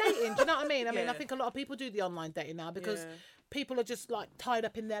 And dating, do you know what I mean? I mean, I Yeah. think a lot of people do the online dating now because Yeah. people are just like tied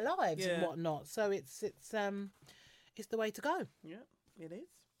up in their lives and Yeah. whatnot. So it's the way to go. Yeah, it is.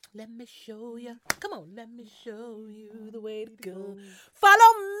 Let me show you. Come on, let me show you the way to go.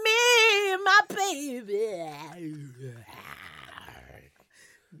 Follow me, my baby.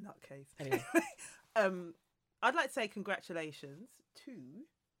 Nutcase. Anyway. I'd like to say congratulations to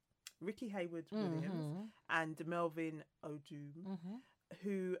Ricky Hayward Williams and Melvin Odoom,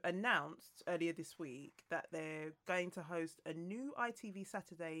 who announced earlier this week that they're going to host a new ITV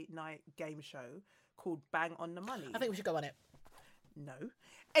Saturday night game show called Bang on the Money. I think we should go on it. No.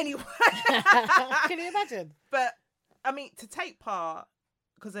 Anyway. Can you imagine? But, I mean, to take part,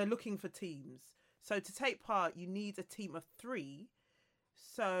 because they're looking for teams. So to take part, you need a team of 3.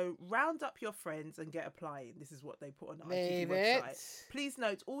 So round up your friends and get applying. This is what they put on the ITV website. Please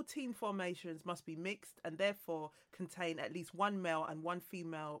note, all team formations must be mixed and therefore contain at least 1 male and 1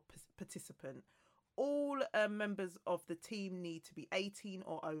 female participant. All members of the team need to be 18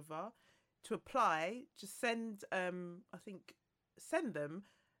 or over. To apply, just send them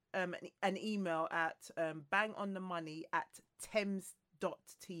an email at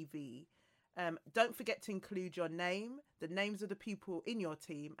bangonthemoney@thames.tv. Don't forget to include your name, the names of the people in your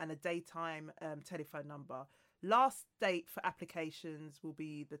team, and a daytime telephone number. Last date for applications will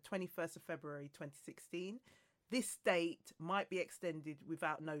be the 21st of February 2016. This date might be extended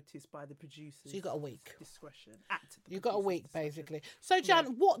without notice by the producers. So you've got a week. Discretion. You've got a week, basically. So,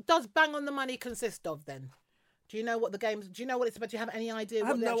 Jan, what does Bang on the Money consist of then? Do you know what the game's... Do you know what it's about? Do you have any idea? I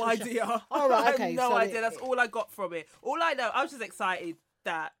have no idea. All right, okay. I have no so idea. That's all I got from it. All I know, I was just excited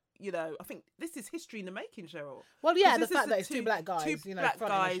that, you know, I think this is history in the making, Cheryl. Well, yeah, 'Cause the this fact is that it's two black guys, two you know, black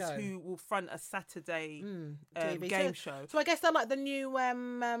fronting a guys show. who will front a Saturday TV. game show. So I guess they're like the new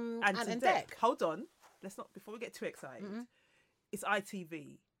Ant and Deck. Hold on, let's not before we get too excited. It's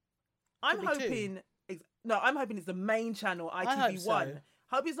ITV. I'm Could be hoping. I'm hoping it's the main channel, hope ITV1. so.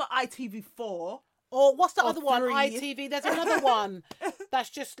 Hope it's not ITV4. Or what's the Or other one? 3. ITV. There's another one that's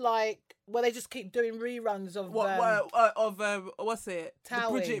just like where they just keep doing reruns of What's it?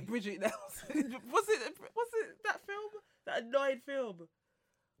 Towie. Bridget Nelson. what's it that film? That annoying film.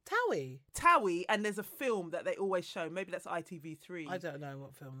 Towie. And there's a film that they always show. Maybe that's ITV3. I don't know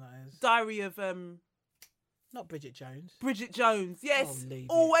what film that is. Diary of Not Bridget Jones. Bridget Jones. Yes, leave it.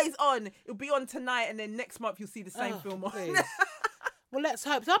 always on. It'll be on tonight, and then next month you'll see the same film on. Please. Well, let's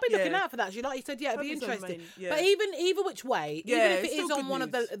hope. So I'll be looking Yeah. out for that. Actually, like you said, yeah, it'd be Hope it's on interesting. main, yeah. But either which way, Yeah, even if it's it is still on good one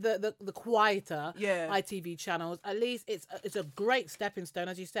of the quieter Yeah. ITV channels, at least it's a great stepping stone,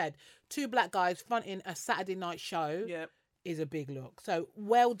 as you said. Two black guys fronting a Saturday night show Yeah, is a big look. So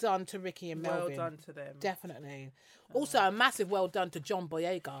well done to Ricky and well Melvin. done to them. Definitely. Also, a massive well done to John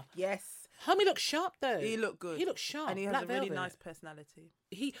Boyega. Yes, Homie looked sharp though. he looked good. He looked sharp. and he has Black a really Velvet. nice personality.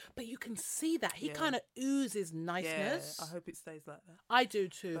 But you can see that he Yeah. kind of oozes niceness. Yeah, I hope it stays like that. I do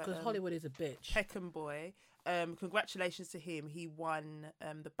too, But, because Hollywood is a bitch. Peckham Boy, congratulations to him. He won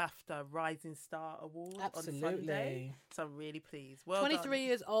the BAFTA Rising Star Award on Sunday. Absolutely. So I'm really pleased. Well 23 done.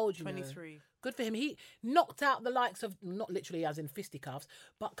 years old, you know. 23. Good for him. He knocked out the likes of, not literally as in fisticuffs,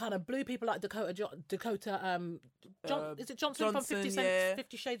 but kind of blew people like is it Johnson from 50 Cent, yeah.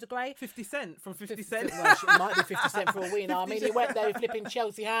 50 Shades of Grey? 50 Cent from 50 Cent. Well, it might be 50 Cent for all we know. I mean, he went there flipping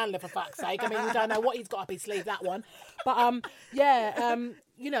Chelsea Handler, for fuck's sake. I mean, we don't know what he's got up his sleeve, that one. But,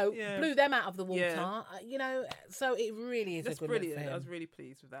 you know, blew them out of the water. Yeah. You know, so it really is That's a good brilliant. look for him. I was really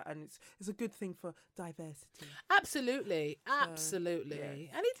pleased with that. And it's a good thing for diversity. Absolutely. Absolutely. yeah. And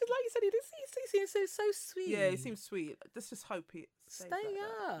he did, like you said, he seems so sweet. Yeah, it seems sweet. Let's just hope it stays like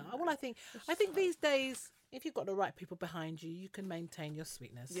that. Well, I think these days, if you've got the right people behind you, you can maintain your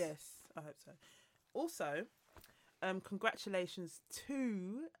sweetness. Yes, I hope so. Also, congratulations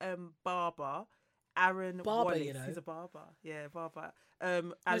to barber Aaron Wallace. You know. He's a barber. Yeah, barber.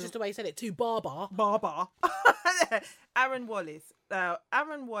 That's just the way he said it too. Barber. Aaron Wallace.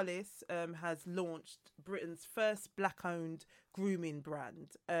 Aaron Wallace has launched Britain's first black-owned grooming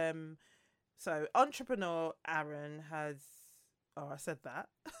brand. So entrepreneur Aaron has, I said that,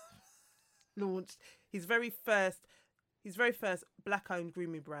 launched his very first black-owned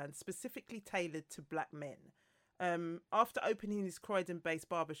grooming brand, specifically tailored to black men. After opening his Croydon-based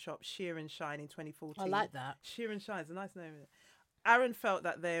barbershop Shear and Shine in 2014. I like that. Shear and Shine is a nice name, isn't it? Aaron felt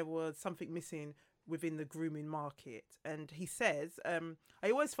that there was something missing within the grooming market. And he says, I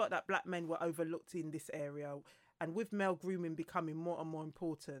always felt that black men were overlooked in this area. And with male grooming becoming more and more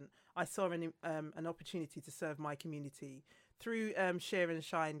important, I saw an opportunity to serve my community. Through Shear and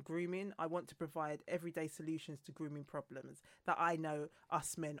Shine Grooming, I want to provide everyday solutions to grooming problems that I know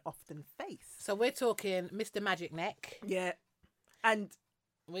us men often face. So we're talking Mr. Magic Neck. Yeah. And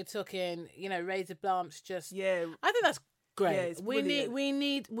we're talking, you know, razor bumps, just... Yeah. I think that's great. Yeah, it's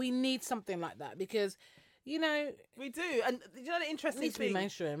we need something like that because, you know... We do. And you know the interesting needs thing... to be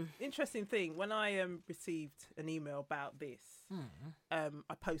mainstream. Interesting thing, when I received an email about this, I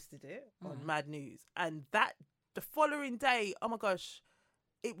posted it on Mad News. And the following day, oh my gosh,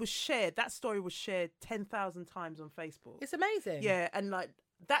 it was shared. That story was shared 10,000 times on Facebook. It's amazing. Yeah, and like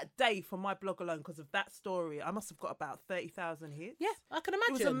that day for my blog alone, because of that story, I must have got about 30,000 hits. Yeah, I can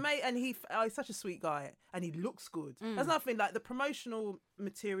imagine. It was amazing, and he's such a sweet guy, and he looks good. There's nothing like the promotional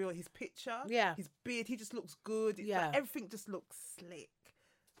material, his picture, his beard, he just looks good. It's like everything just looks slick.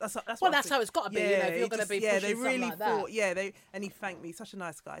 That's how it's got to be. You know, if you're going to be pushing they really like that. And he thanked me. He's such a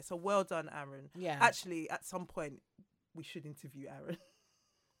nice guy. So well done, Aaron. Yeah. Actually, at some point, we should interview Aaron.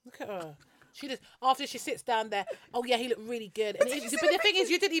 Look at her. She just after she sits down there. Oh yeah, he looked really good. And but the thing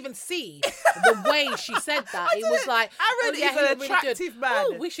is, you didn't even see the way she said that. It was like Aaron is an attractive man.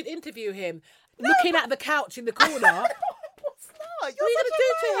 Oh, we should interview him. Looking at the couch in the corner. What's that? What are you going to do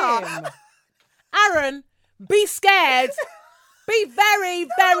to him? Aaron, be scared. Be very,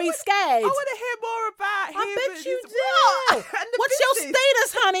 very scared. I want to hear more about him. I bet you do. What's your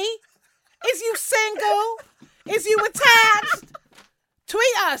status, honey? Is you single? Is you attached?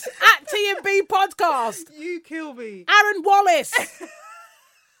 Tweet us at TMB Podcast. You kill me. Aaron Wallace.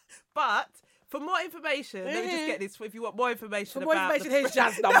 But for more information, let me just get this. If you want more information here's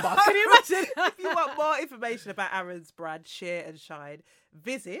Jaz's number. Can you imagine? If you want more information about Aaron's brand, Shear and Shine,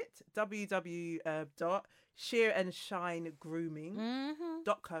 visit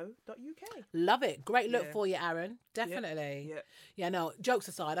www.shearandshinegrooming.co.uk. Love it. Great look for you, Aaron. Definitely. Yeah, no, jokes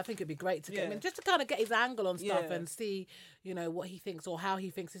aside, I think it'd be great to get him in just to kind of get his angle on stuff and see, you know, what he thinks or how he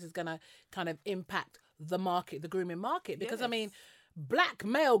thinks this is going to kind of impact the market, the grooming market. Because, I mean, black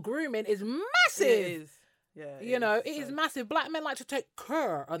male grooming is massive. It is. Yeah, you know, it is massive. Black men like to take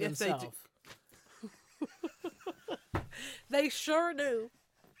care of themselves. They sure do.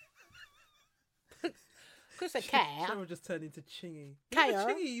 Could say care. Cheryl just turned into Chingy. Care.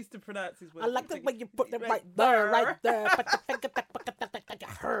 Chingy used to pronounce his words. I like the way you put it right there.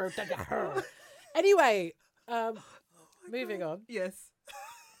 Anyway, moving on. Yes.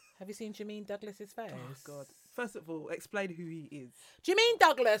 Have you seen Jermaine Douglas's face? Oh, God. First of all, explain who he is. Jermaine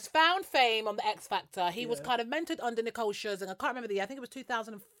Douglas found fame on the X Factor. He was kind of mentored under Nicole Scherzinger. I can't remember the year. I think it was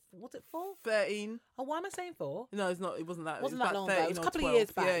 2004. Was it 4? 13. Oh, why am I saying 4? No, it's not. It wasn't that. Wasn't that long ago. It was a couple 12. of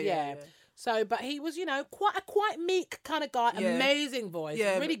years back. Yeah. So, but he was, you know, quite meek kind of guy. Yeah. Amazing voice.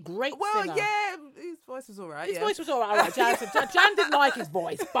 Yeah, really great well, singer. yeah, his voice was all right. His voice was all right. Jan didn't like his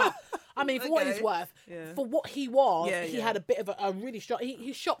voice, but I mean, for what it's worth, for what he was, he had a bit of a really strong.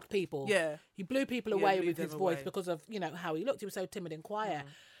 He shocked people. Yeah, he blew people away with his voice because of, you know, how he looked. He was so timid and quiet,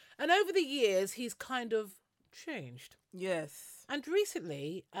 and over the years, he's kind of changed. Yes, and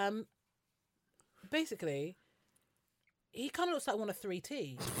recently, basically, he kind of looks like one of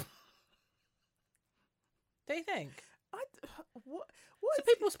 3T. Don't you think? What? So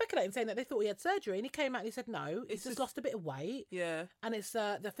people were speculating, saying that they thought he had surgery, and he came out and he said no, he's just lost a bit of weight. Yeah. And it's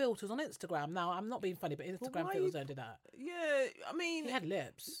the filters on Instagram. Now, I'm not being funny, but Instagram why filters don't do that. Yeah, I mean, He had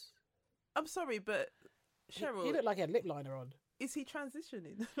lips. I'm sorry, but Cheryl, He looked like he had lip liner on. is he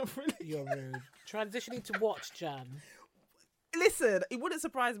transitioning? Really? You're rude. Transitioning to what, Jan? Listen, it wouldn't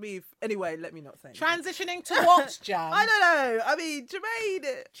surprise me if. Anyway, let me not say. Transitioning to what, Jan? I don't know. I mean,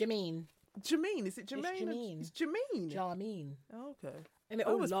 Jermaine, is it Jermaine? Jermaine. It's Jermaine. Jameen. Oh, okay. And I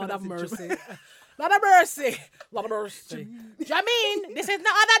oh, always Lord have pronounce it mercy. Lord have mercy. Lord have mercy. Jameen, this is no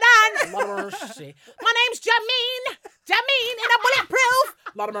other than. Lord have mercy. My name's Jameen. Jameen in a bulletproof.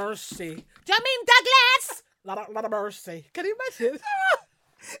 Lord have mercy. Jameen Douglas. Lord of mercy. Can you imagine? Is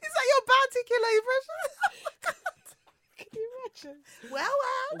that your bounty killer impression? Can you imagine? Well.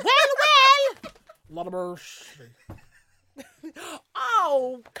 Lord of mercy.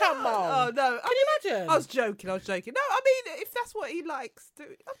 Oh, come on. Oh, no. Can you imagine? I was joking. No, I mean, if that's what he likes to.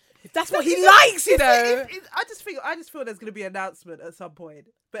 If that's what he likes, you know. I just feel there's going to be an announcement at some point.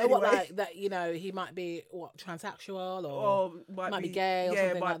 But What, anyway. like that, you know, he might be transsexual or Or might be gay or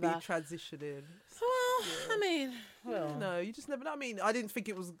something might like be that. transitioning. Well, I mean, well, No, you just never know. I mean, I didn't think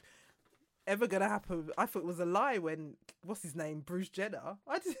it was ever going to happen. I thought it was a lie when, what's his name, Bruce Jenner.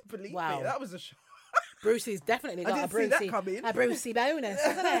 I didn't believe it. That was a shock. Brucey's definitely got a Brucey bonus,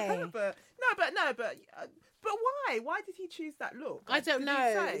 hasn't he? but why? Why did he choose that look? I don't Did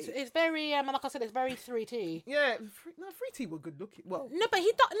know. he say? It's very, like I said, it's very 3T. Yeah, 3T were good looking. Well, No, but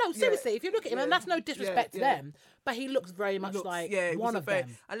he don't. No, seriously, if you look at him, and that's no disrespect to yeah. them, but he looks very much like one of them.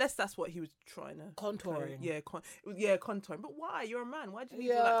 Unless that's what he was trying to Contouring. Contouring. But why? You're a man. Why do you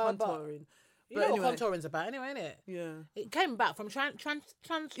need all that contouring? You know what contouring's about, anyway, isn't it? Yeah. It came about from trans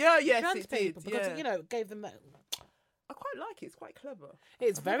it people did, because you know gave them that. I quite like it. It's quite clever.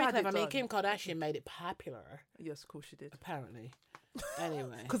 It's I've very never had clever. it I mean, done. Kim Kardashian made it popular. Yes, of course she did. Apparently.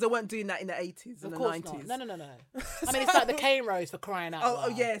 Anyway. Because they weren't doing that in the 80s and Of the course 90s. not. No. I mean, it's like the cane rose for crying out loud. Oh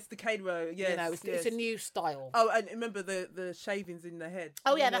yes, the cane row. Yes, You know, it's a new style. Oh, and remember the shavings in the head.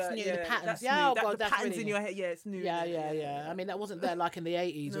 Oh, yeah, that's new. The patterns. That's Yeah, new. oh, God, the that's patterns really in new. your head. Yeah, it's new. Yeah. I mean, that wasn't there like in the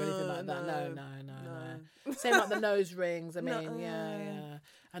 80s or anything like that. No. Same like the nose rings. I mean, yeah.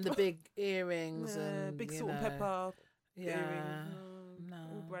 And the big earrings and big you salt and know. pepper Yeah. earrings. No.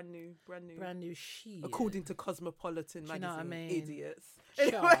 All brand new. Brand new sheet. According to Cosmopolitan Do you magazine. know what I mean? Idiots.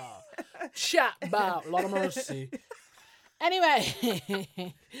 Chat about Lot of Mercy.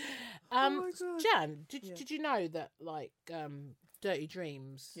 Anyway, Oh my God. Jan, did you know that like dirty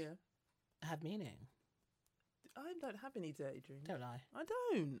dreams Yeah. had meaning? I don't have any dirty dreams. Don't lie. I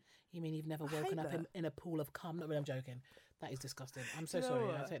don't. You mean you've never I woken hate up that. in a pool of cum? No, I'm joking. That is disgusting. I'm so You know sorry.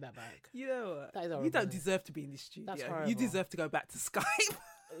 what? I take that back. You know what? That is You horrible. don't deserve to be in this studio. That's You horrible. deserve to go back to Skype.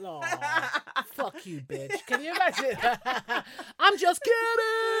 Aw, fuck you, bitch. Can you imagine? I'm just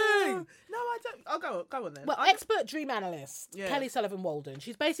kidding. No, I don't. I'll go on then. Well, expert dream analyst Yeah. Kelly Sullivan Walden,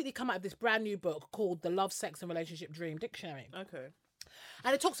 she's basically come out with this brand new book called The Love, Sex and Relationship Dream Dictionary. Okay.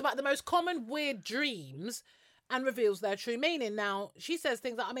 And it talks about the most common weird dreams and reveals their true meaning. Now, she says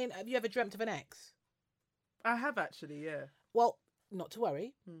things like, I mean, have you ever dreamt of an ex? I have actually, yeah. Well, not to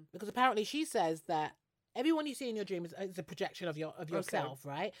worry, because apparently she says that everyone you see in your dream is a projection of yourself,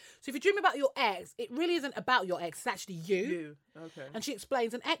 right? So if you dream about your ex, it really isn't about your ex, it's actually you. Okay. And she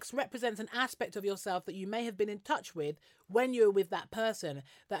explains an ex represents an aspect of yourself that you may have been in touch with when you were with that person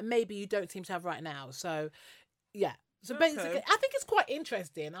that maybe you don't seem to have right now. So, yeah. So basically, I think it's quite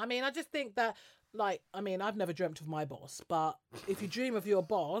interesting. I mean, I just think that, like, I mean, I've never dreamt of my boss, but if you dream of your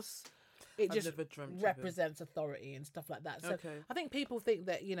boss, it I've just never dreamt of him. represents authority and stuff like that. So I think people think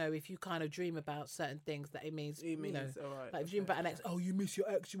that, you know, if you kind of dream about certain things, that it means, you know, all right, like if you dream about an ex, oh, you miss your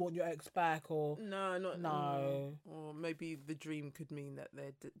ex, you want your ex back, or No. No. Or maybe the dream could mean that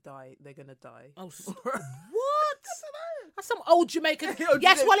they're gonna die. oh, what? That's some old Jamaican. Old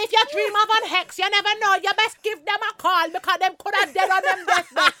Yes, Jamaican. well, if you dream of an hex, you never know. You best give them a call because them could have dead on them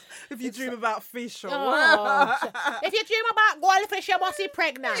deathbed. If you dream about fish or Oh, if you dream about goldfish, you must be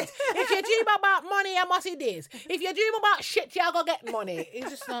pregnant. If you dream about money, you must be this. If you dream about shit, you go get money. It's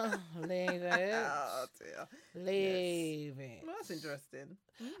just like, leave it. Oh dear. Leave it. Well, that's interesting.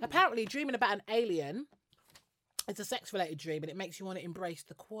 Apparently, dreaming about an alien is a sex-related dream, and it makes you want to embrace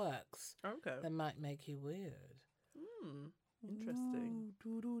the quirks Okay. that might make you weird. Interesting.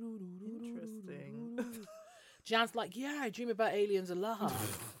 Interesting. Jan's like, yeah, I dream about aliens a lot.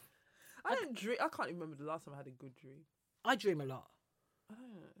 I don't dream. I can't remember the last time I had a good dream. I dream a lot. I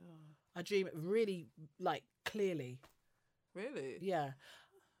don't know. I dream really, like, clearly. Really? Yeah.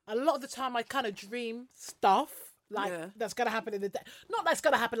 A lot of the time I kind of dream stuff like Yeah. that's going to happen in the day. Not that's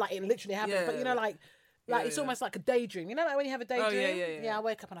going to happen like it literally happens, Yeah, but you know, yeah. like Like it's almost like a daydream. You know, like when you have a daydream. Oh, yeah. Yeah, I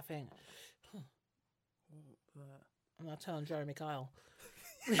wake up and I think, and I turn on Jeremy Kyle.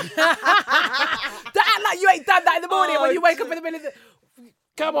 Don't act like you ain't done that in the morning when you wake up in the middle of the.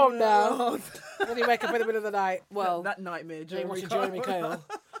 Come on now. When you wake up in the middle of the night. Well, that nightmare. you're watching Jeremy Kyle.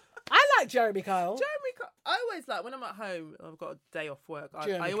 I like Jeremy Kyle. I always like when I'm at home. I've got a day off work.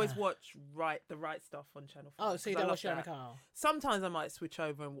 I always watch the right stuff on Channel 4. Oh, so you don't watch Jeremy Kyle? Sometimes I might switch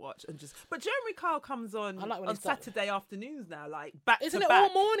over and watch and just. But Jeremy Kyle comes on Saturday afternoons now, like back Isn't to it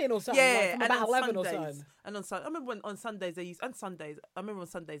back. all morning or something? Yeah, like from and about on 11 Sundays, or something. and on Sundays, I remember when on Sundays they used. And Sundays, I remember on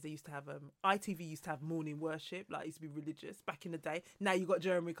Sundays they used to have ITV used to have morning worship. Like it used to be religious back in the day. Now you got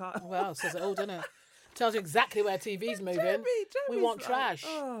Jeremy Kyle. Well, says it all, doesn't it? Tells you exactly where TV's moving. We want trash.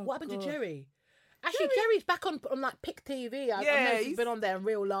 What happened to Jerry? Actually, Jerry's back on like Pick TV. I know he's been on there in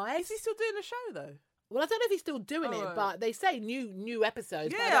real life. Is he still doing the show though? Well, I don't know if he's still doing it, but they say new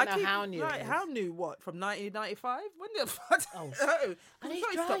episodes. Yeah, but I don't know how new. Right, how new? What from 1995? When the fuck? Oh, and he's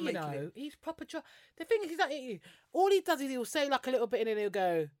dry, you know. He's proper dry. The thing is, he's like, all he does is he'll say like a little bit and then he'll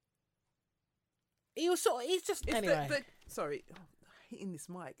go. He's just anyway. Sorry. Hitting this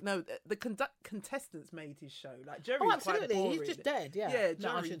mic. No, the contestants made his show. Like Jerry, was absolutely, quite boring. he's just dead. Yeah,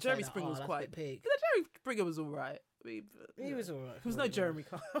 Yeah. Jerry Springer was quite. Jerry Springer was all right. He was all right. There was no Jeremy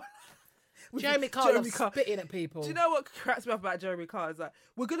Kyle. Jeremy Kyle spitting at people. Do you know what cracks me up about Jeremy Kyle? Is like,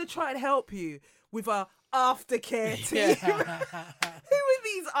 we're gonna try and help you with our aftercare team. Who are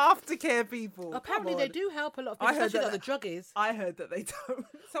these aftercare people? Apparently, they do help a lot of people. Especially like the druggies. I heard that they don't.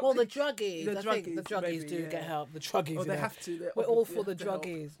 Well, the druggies. I think the druggies do get help. The druggies. Oh, they have to. We're all for the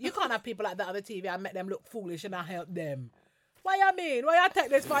druggies. You can't have people like that on the TV. I make them look foolish and I help them. Why you mean? Why you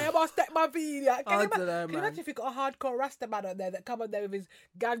take this fire? You must take my video. Can you imagine if you got a hardcore Rasta man on there that come on there with his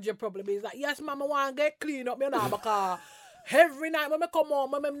ganja problem? He's like, yes, mama, want to get clean up your number car. Every night when I come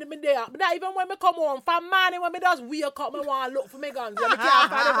home, I'm there. But not even when I come home, from morning when I just wake up, I want to look for my guns. I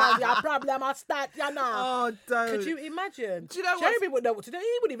can't find the guns. Your problem, I start, you know. Oh, don't. Could you imagine? Do you know Jeremy wouldn't know what to do.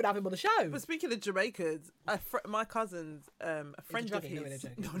 He wouldn't even have him on the show. But speaking of Jamaicans, my cousin's a friend of his.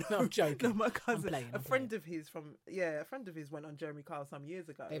 No, I'm joking. No, my cousin, I'm a friend of his went on Jeremy Kyle some years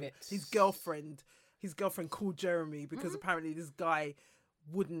ago. David. His girlfriend called Jeremy because apparently this guy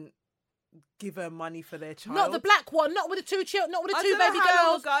wouldn't give her money for their child. Not the black one, not with the two children, not with the two baby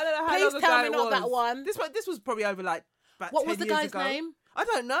girls. Please tell me not that one. This was probably over like about what 10 was the years guy's ago. name? I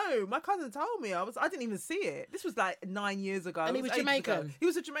don't know. My cousin told me. I didn't even see it. This was like 9 years ago. And he was Jamaican. He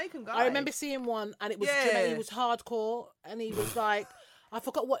was a Jamaican guy. I remember seeing one, and it was he was hardcore, and he was like, I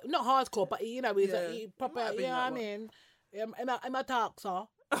forgot what, not hardcore, but he was he proper. You know what I mean? I'm a talk, sir,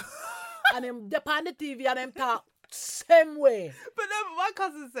 and him dep on the TV and him talk. Same way. But no, my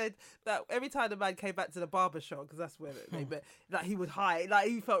cousin said that every time the man came back to the barber shop, because that's where they met, like he would hide, like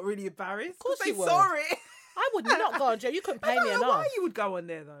he felt really embarrassed. Of course he would. Saw it. I would not go on Jeremy. You couldn't pay me enough. Why you would go on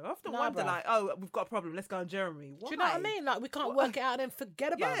there though? I often wonder, like, oh, we've got a problem. Let's go on Jeremy. Why? Do you know what I mean? Like we can't work it out and then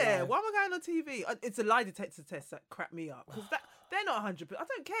forget about it. Yeah. Why am I going on TV? It's a lie detector test that crap me up because they're not 100%. I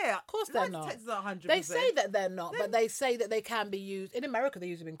don't care. Of course they're not. 100%. They say that they're not, but they say that they can be used. In America, they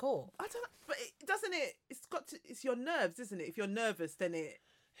use them in court. I don't know, but doesn't it? It's your nerves, isn't it? If you're nervous, then it.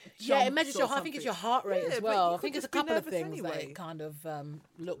 Yeah, it measures I think it's your heart rate as well. I think it's a couple of things anyway. that it kind of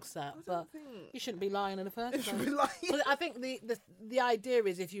looks at. But you shouldn't be lying in the first place. Lying. I think the idea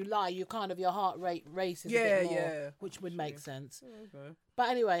is if you lie, you kind of your heart rate races a bit more, which would make sense. Okay. But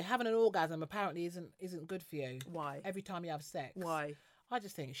anyway, having an orgasm apparently isn't good for you. Why? Every time you have sex. Why? I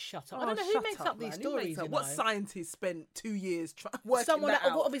just think shut up. I don't know who makes up these stories. What scientist spent 2 years trying working someone that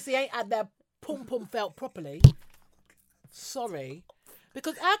out? Obviously ain't had their pum felt properly. Sorry.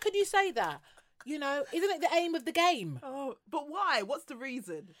 Because how could you say that? You know, isn't it the aim of the game? Oh, but why? What's the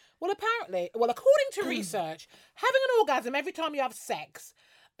reason? Well, according to research, having an orgasm every time you have sex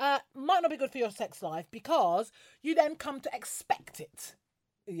might not be good for your sex life because you then come to expect it.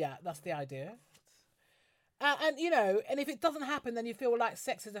 Yeah, that's the idea. And if it doesn't happen, then you feel like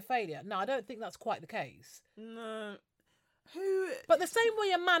sex is a failure. No, I don't think that's quite the case. No. But the same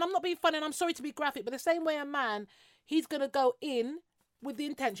way a man, I'm not being funny and I'm sorry to be graphic, but the same way a man, he's going to go in with the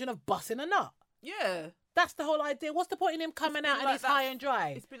intention of busting a nut. Yeah. That's the whole idea. What's the point in him coming out and he's high and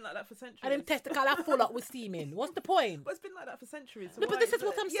dry? It's been like that for centuries. And him testicle are full up with steaming. What's the point? But it's been like that for centuries. So no, but this is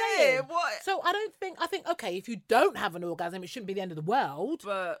what I'm saying. Yeah, what? So I think, okay, if you don't have an orgasm, it shouldn't be the end of the world.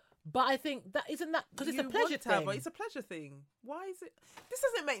 But I think that, isn't that, because it's a pleasure thing. It's a pleasure thing. Why is it? This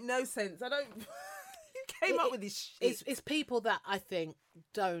doesn't make no sense. I don't, you came up with this shit. It's people that I think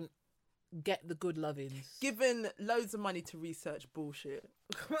don't get the good lovings. Given loads of money to research bullshit.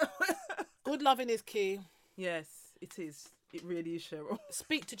 Good loving is key. Yes, it is. It really is, Cheryl.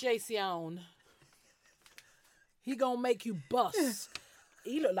 Speak to JC Owen. He gonna make you bust.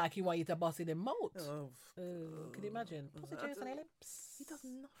 He looked like he wanted you to bust in the mouth. Oh, Can you imagine? Pussy J's on their lips. he does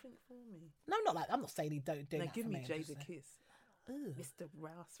nothing for me. No, not like, I'm not saying he don't do Now that give for me I'm Jade just a saying. kiss. Ugh. Mr.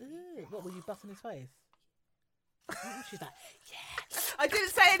 Raspberry. Ugh. What, were you busting his face? She's like, yeah. I didn't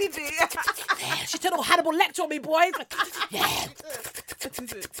say anything. Yeah, she turned all Hannibal Lecter on me, boys. Yeah.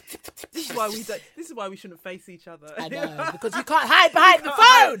 This is why we don't. This is why we shouldn't face each other. I know, because you can't hide behind the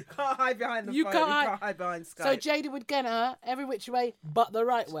phone. Can't hide behind the You phone. can't You hide- can't hide behind Skype. So Jada would get her every which way but the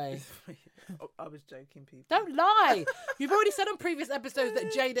right way. I was joking, people. Don't lie. You've already said on previous episodes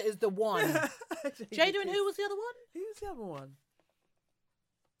that Jada is the one. Jada and who was the other one? Who was the other one?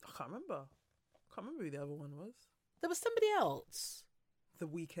 I can't remember. Can't remember who the other one was. There was somebody else. The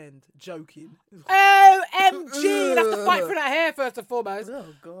Weekend. Joking. OMG! You'll have to fight for that hair first and foremost. Oh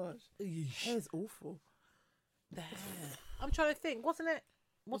gosh, hair's awful. The hair. I'm trying to think. Wasn't it?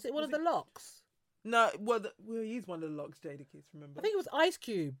 Was it one of the locks? No, well, he is one of the locks. Jada Kiss. Remember? I think it was Ice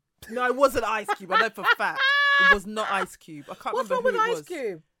Cube. No, it wasn't Ice Cube. I know for a fact it was not Ice Cube. I can't What's remember wrong with who it Ice was.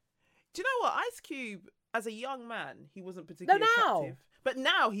 Cube? Do you know what? Ice Cube, as a young man, he wasn't particularly now. attractive. But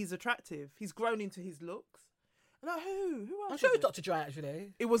now he's attractive. He's grown into his looks. No, who? Who else? I'm sure was it was Dr. Dre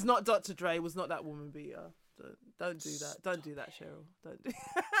actually. It was not Dr. Dre. It was not that woman beater. Don't do that. Don't do that, Cheryl. Don't do.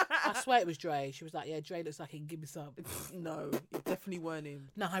 I swear it was Dre. She was like, "Yeah, Dre looks like he can give me some." No, it definitely weren't him.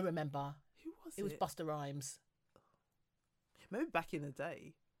 No, I remember. Who was it? It was Busta Rhymes. Maybe back in the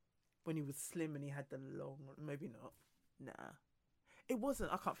day when he was slim and he had the long. Maybe not. Nah, it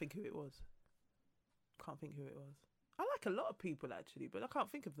wasn't. I can't think who it was. Can't think who it was. I like a lot of people actually, but I can't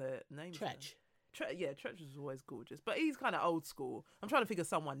think of their names. Tretch. Yeah, Tretch was always gorgeous, but he's kind of old school. I'm trying to think of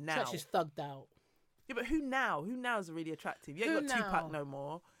someone now. Tretch is thugged out. Yeah, but who now? Who now is really attractive? You ain't Who got Tupac now? no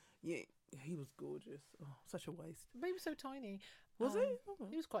more. Yeah, he was gorgeous. Oh, such a waste. But he was so tiny. Was he? Oh.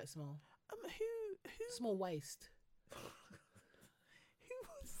 He was quite small. Who Small waist.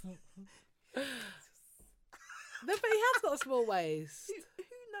 was? No, but he has got a small waist.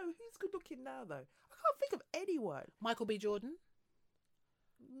 Who's good looking now though? I can't think of anyone. Michael B. Jordan.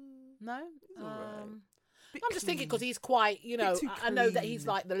 No. He's alright. Bit I'm just thinking clean. because he's quite, you know, too I know that he's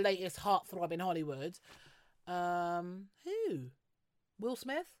clean. like the latest heartthrob in Hollywood. Who? Will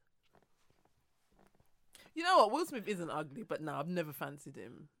Smith? You know what? Will Smith isn't ugly, but no, I've never fancied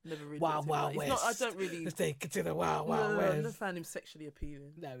him. Never really. Wow, fancied him. wow, Like, West. it's not, I don't really. Let's take it to the wow, No, wow, I've West. never found him sexually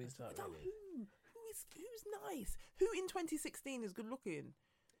appealing. No, he's not No, really. who's nice? Who in 2016 is good looking?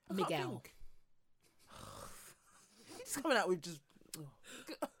 I can't Miguel. think. He's coming out with just.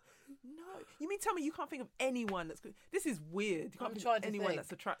 No, you mean tell me you can't think of anyone that's good? This is weird. You can't I'm think trying of to anyone think.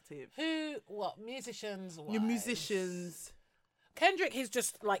 that's attractive. Who? What? Musicians? Your wise? musicians. Kendrick is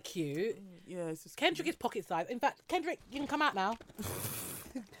just like cute. Yeah, it's just Kendrick is pocket size. In fact, Kendrick, you can come out now.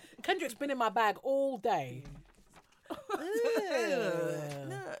 Kendrick's been in my bag all day.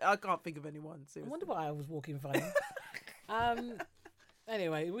 No, I can't think of anyone. I Seriously. wonder why I was walking funny.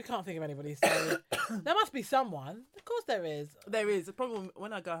 Anyway, we can't think of anybody. So there must be someone. Of course there is. There is a problem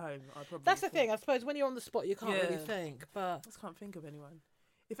when I go home. I probably. That's the thing. I suppose when you're on the spot, you can't really Yeah. think. But I just can't think of anyone.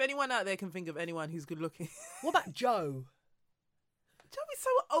 If anyone out there can think of anyone who's good looking, what about Joe? Joe is so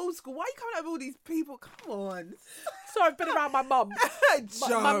old school. Why are you coming up with all these people? Come on, Sorry, I've been around my mum.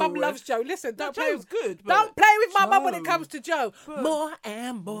 Joe. My mum loves Joe. Listen, No, don't play. Joe's good. But Don't play with my mum when it Joe. comes to Joe. But- More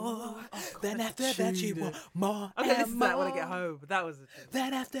and more. Then after that, you tune want it. more Okay, and listen to more. that when I get home. That was a tune.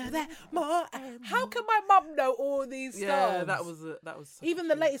 Then after that, more and How can my mum know all these songs? Yeah, that was such Even a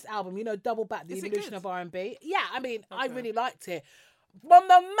the tune. latest album, you know, Double Back, the Is it evolution good? of R&B. Yeah, I mean, I Okay. really liked it. From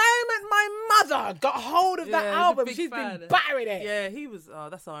the moment my mother got hold of that Yeah, he's a album, big she's fan. been battering it. Yeah, he was. Oh,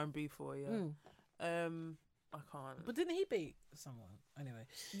 that's R&B for you. Mm. I can't. But didn't he beat someone? Anyway.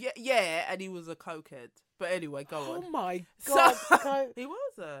 Yeah, and he was a cokehead. But anyway, go Oh on. my So- God. He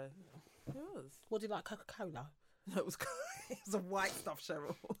was He was. What do you like, Coca-Cola? It was. It was a white stuff,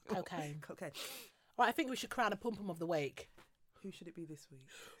 Cheryl. Cocaine. Cocaine. Right, I think we should crown a pum-pum of the week. Who should it be this week?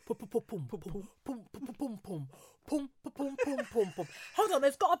 Pum pum pum pum pum pum pum pum pum pum pum pum pum pum. Hold on,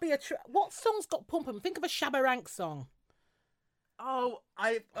 there's got to be a. What song's got pum pum? Think of a Shabba Rank song.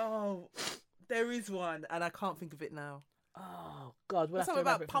 There is one, and I can't think of it now. Oh God, we'll have to Something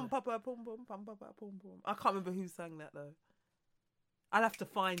remember about it from pum pum pum pum pum pum pum pum pum. I can't remember who sang that though. I'll have to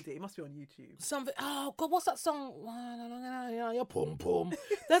find it. It must be on YouTube. something. Oh God, what's that song? Pum pum.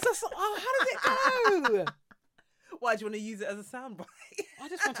 There's a song. Oh, how does it go? Why do you want to use it as a soundbite? I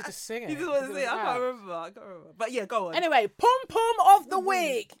just wanted to sing it. You just want to because say it I was can't rap. remember. But yeah, go on. Anyway, pum pum of the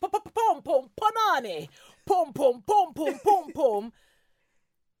week. Pum pum pum pum panani. Pum pum pum pum pum pum.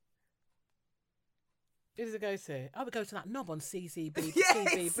 Who does it go to? I would go to that knob on CCB. Yes.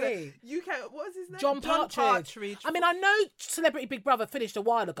 CBB. UK. What was his name? John Partridge. I mean, I know Celebrity Big Brother finished a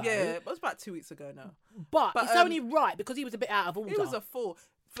while ago. Yeah, it was about 2 weeks ago now. But it's only right because he was a bit out of order. He was a fool.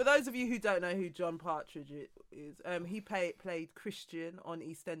 For those of you who don't know who John Partridge is, he played Christian on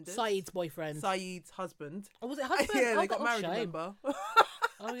EastEnders. Saeed's boyfriend. Saeed's husband. Oh, was it husband? Yeah, they Oh, got married, shame. remember?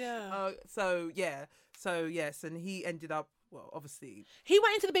 Oh, yeah. So yes, and he ended up, well, obviously. He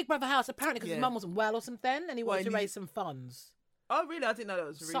went into the Big Brother house apparently because Yeah. his mum wasn't well or something, and he wanted to and he- raise some funds. Oh, really? I didn't know that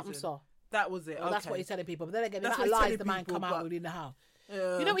was the reason. Something so. That was it. Well, okay. that's what he's telling people. But then again, the That's amount of what he's lies the telling man people, come out but- with in the house.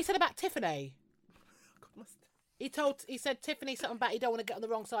 Yeah. You know what he said about Tiffany? God, must- He said Tiffany something about he don't want to get on the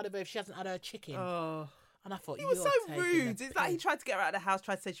wrong side of her if she hasn't had her chicken. Oh. And I thought He was you're so taking rude. the It's like he piss. tried to get her out of the house,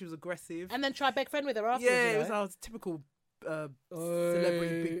 tried to say she was aggressive. And then try beg friend with her afterwards. Yeah, you it know? was typical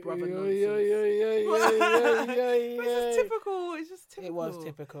celebrity Big Brother nonsense. It's just typical. It was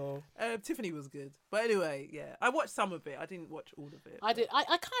typical. Tiffany was good. But anyway, yeah. I watched some of it. I didn't watch all of it. I did. I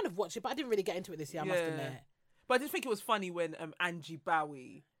kind of watched it, but I didn't really get into it this year. I must admit. But I did think it was funny when Angie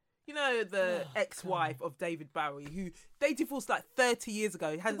Bowie, you know, the ex-wife of David Bowie, who they divorced like 30 years ago.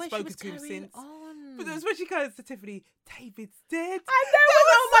 He The hadn't way she spoken was to him carrying since. on. But it was when she goes to Tiffany, David's dead. I know.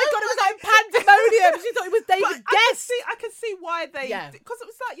 Oh my god, it was like pandemonium. She thought it was But David I Guest. can see why they, Yeah. because it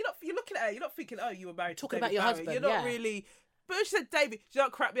was like you're looking at her, you're not thinking, oh, you were married Talking to about David your Bowie. husband, You're not yeah. really. But when she said David, you know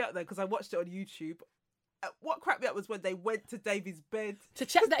what cracked me up though, because I watched it on YouTube. What cracked me up was when they went to David's bed To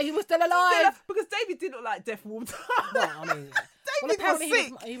check that he was still alive. because David didn't look like death warmed up. Well, I mean, David apparently was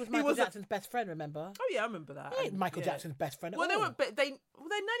sick. he was Michael Jackson's best friend. Remember? Oh yeah, I remember that. He ain't Michael Yeah. Jackson's best friend. At Well, all. they've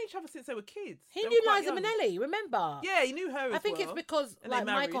known each other since they were kids. He They were knew quite Liza young. Minnelli. Remember? Yeah, he knew her. I think it's because And they like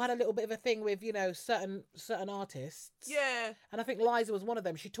Michael married. had a little bit of a thing with certain artists. Yeah. And I think Liza was one of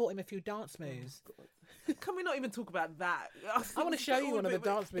them. She taught him a few dance moves. Can we not even talk about that? I want to show you one of the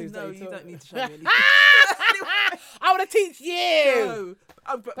dance moves. No, that he you taught don't me. need to show me anything. I want to teach you. No.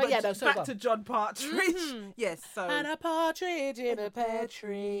 But yeah, no, so back go on. to John Partridge. Yes, so And a partridge in a pear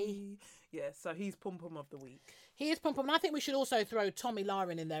tree. Yeah, so he's Pum Pum of the week. He is pom pom, and I think we should also throw Tommy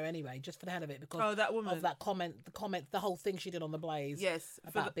Lauren in there anyway, just for the hell of it, because Oh, that woman. of that comment, the whole thing she did on the Blaze. Yes,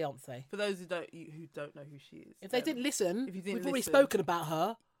 about Beyonce. For those who don't know who she is. If they didn't listen, if you didn't we've already listen- spoken about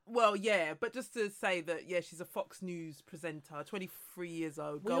her. Well, yeah, but just to say that, yeah, she's a Fox News presenter, 23 years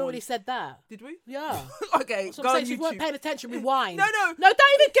old. We already said that. Did we? Yeah. Okay, So go I'm on saying, if you weren't YouTube. paying attention, rewind. No. No,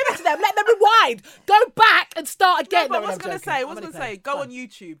 don't even give it to them. Let them rewind. Go back and start again. No, but No, I was I'm going to joking. say, I'm only playing. go Go on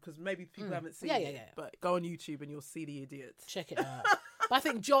YouTube, because maybe people haven't seen Yeah, it. yeah. But go on YouTube and you'll see the idiots. Check it out. But I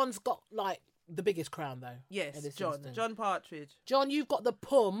think John's got, like, the biggest crown, though. Yes, in this John. instance. John Partridge. John, you've got the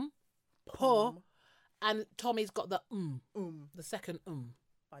puh, and Tommy's got the the second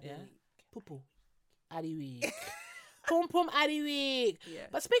By the Yeah. week. Poo-poo. Addy week. Pum pum addy week. Yeah.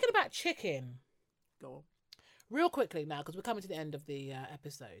 But speaking about chicken, Go on. real quickly now, because we're coming to the end of the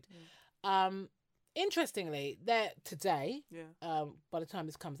episode. Interestingly, there today, Yeah. by the time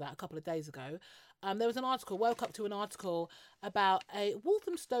this comes out, a couple of days ago, there was an article, woke up to an article about a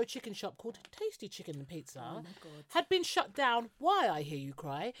Walthamstow chicken shop called Tasty Chicken and Pizza Oh my God. had been shut down. Why, I hear you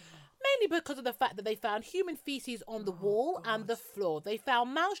cry? Mainly because of the fact that they found human feces on the wall and the floor. They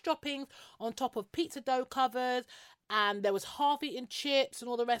found mouse droppings on top of pizza dough covers, and there was half-eaten chips and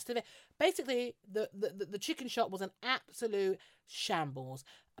all the rest of it. Basically, the chicken shop was an absolute shambles.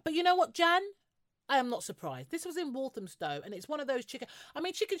 But you know what, Jan? I am not surprised. This was in Walthamstow, and it's one of those chicken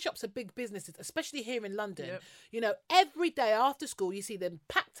shops are big businesses, especially here in London. Yep. You know, every day after school, you see them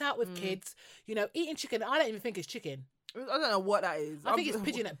packed out with kids, you know, eating chicken. I don't even think it's chicken. I don't know what that is. I think it's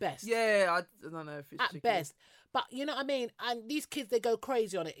pigeon at best. Yeah, I don't know if it's At chicken. best. But you know what I mean? And these kids, they go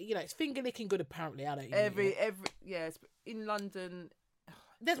crazy on it. You know, it's finger licking good, apparently. I don't even Every yes, in London.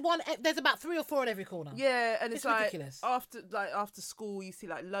 There's about 3 or 4 in every corner. Yeah, and It's it's like ridiculous. after school, you see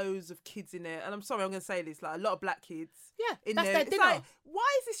like loads of kids in there, and I'm sorry, I'm gonna say this, like a lot of black kids. Yeah, in that's there. their It's dinner. like,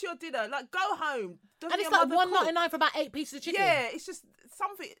 why is this your dinner? Like, go home. Doesn't And it's your like mother cook? $1.99 for about 8 pieces of chicken. Yeah, it's just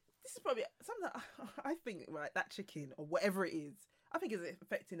something. This is probably something that I think, right? That chicken or whatever it is, I think is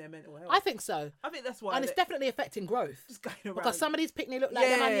affecting their mental health. I think so. I think that's why. And it's definitely affecting growth. just going around. Because some of these picnic look like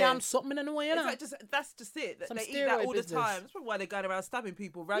them and Yeah. yam something in the way, you It's know? like that's just it. That Some they eat that steroid all business. the time. That's probably why they're going around stabbing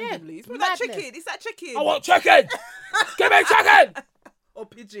people randomly. It's probably madness. that chicken. It's that chicken. I want chicken! Give me chicken! or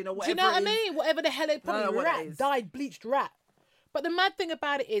pigeon or Do whatever. you know what I it is. mean? Whatever the hell they I don't know probably what that rat, is. dyed, bleached rat. But the mad thing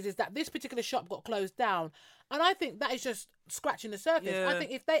about it is that this particular shop got closed down. And I think that is just scratching the surface. I Yeah.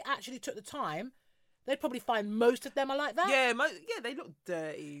 think if they actually took the time, they'd probably find most of them are like that. Yeah, they look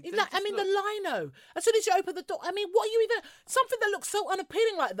dirty. They Like, I just mean, look- the lino. As soon as you open the door, I mean, what are you even? Something that looks so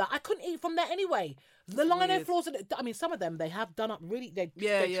unappealing like that. I couldn't eat from there anyway. The lino weird. floors. I mean, some of them they have done up really. They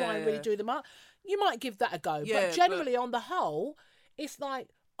Yeah, try and really yeah. do them up. You might give that a go, Yeah, but generally, on the whole, it's like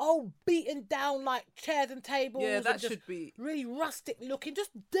beaten down like chairs and tables. Yeah, that and just should be. really rustic looking,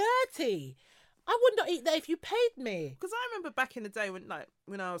 just dirty. I would not eat there if you paid me. Because I remember back in the day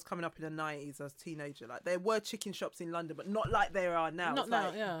when I was coming up in the 90s, I was a teenager, like there were chicken shops in London, but not like there are now. Not It's now,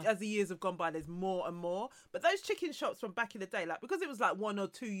 like, yeah. As the years have gone by, there's more and more. But those chicken shops from back in the day, like because it was like one or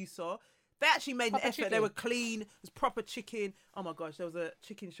two you saw, they actually made Proper an effort. They chicken. were clean. It was proper chicken. Oh my gosh, there was a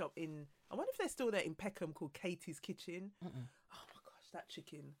chicken shop I wonder if they're still there in Peckham called Katie's Kitchen. Oh my gosh, that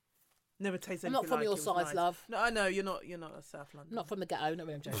chicken. Never tasted I'm anything not from like your it. It was size, nice. love. No, I know you're not a South London. Not from the ghetto. Not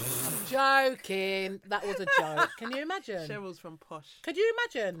really. I'm joking. I'm joking. That was a joke. Can you imagine? Cheryl's from posh Could you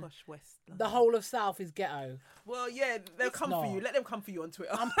imagine? West London. The whole of South is ghetto. Well, yeah, they'll It's come for not. you. Let them come for you on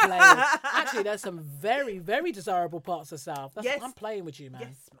Twitter. I'm playing. Actually, there's some very, very desirable parts of South. Yes. I'm playing with you, man.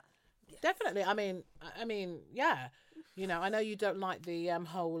 Yes, man. Yes. Definitely. I mean, yeah. You know, I know you don't like the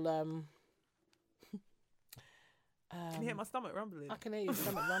whole. Can you hear my stomach rumbling? I can hear your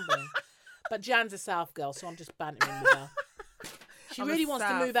stomach rumbling. But Jan's a South girl, so I'm just bantering with her. She I'm a really wants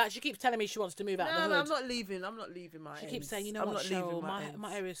to South. move out. She keeps telling me she wants to move out the No, hood. no, I'm not leaving. I'm not leaving my. She ends. keeps saying, you know I'm what, not leaving Cheryl, ends.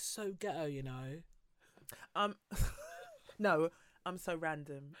 my area is so ghetto, you know. No, I'm so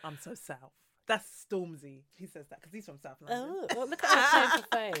random. I'm so South. That's Stormzy. He says that because he's from South London. Oh, well, look at her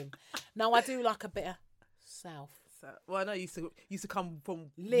claim to fame. No, I do like a bit of South. So, well, I know you used to come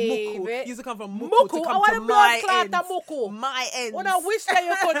from Leave Muckle. it. You used to come from Muckle? Muckle to come I to want a my blood ends. clot, that Muckle. My ends. Well, I wish they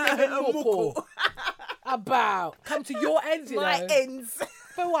could live in Muckle. Muckle. About. Come to your ends, you My know. ends.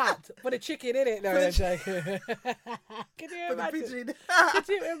 For what? For the chicken, innit? No, I'm joking. Can you For the imagine? pigeon. Could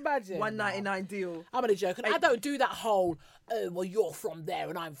you imagine? $1.99 deal. I'm only joking. I don't do that whole, oh, well, you're from there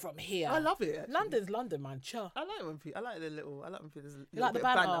and I'm from here. I love it. Actually. London's London, man. Sure. I like when people. I like the little. I like when people. There's a little like the bit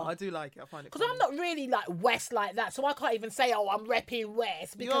of banter? banter. I do like it. I find it. Because I'm not really like West like that, so I can't even say, oh, I'm repping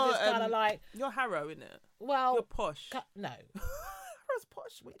West because it's kind of like, You're Harrow, innit? well, You're posh. no. Harrow's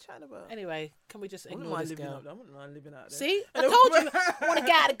posh. What are you chatting about? Anyway, can we just I wouldn't ignore mind this living girl? out there. I wouldn't mind living out there. See, I told you I want to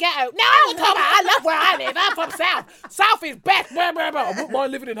get out of the ghetto. No, I don't talk about. I love where I live. I'm from South. South is best. Blah, blah, blah. I wouldn't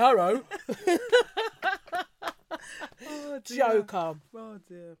mind living in Harrow. Oh, dear. Joker. Oh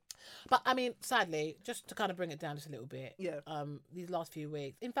dear. But I mean, sadly, just to kind of bring it down just a little bit. Yeah. These last few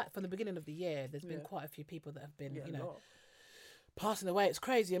weeks, in fact, from the beginning of the year, there's been Yeah. quite a few people that have been, Yeah, you a know, lot. passing away. It's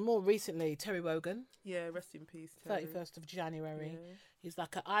crazy. And more recently, Terry Wogan, Yeah, rest in peace. Terry. 31st of January. Yeah. He's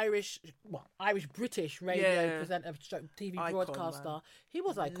like an Irish-British radio Yeah. presenter, stroke TV Icon, broadcaster. man. He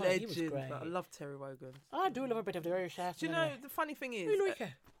was iconic. Legend. He was great. But I love Terry Wogan. I do love a bit of the Irish accent. Do you know the funny thing is? You like it?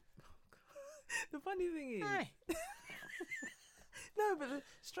 The funny thing is. Aye. No, but the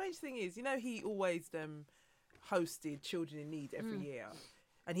strange thing is, you know, he always hosted Children in Need every Mm. year.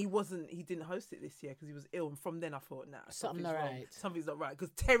 And he didn't host it this year because he was ill. And from then I thought, nah, Something's something's not wrong. right. Something's not right.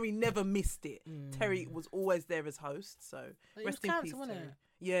 Because Terry never missed it. Terry was always there as host. So But it was rest in cancer, peace, wasn't Terry. it?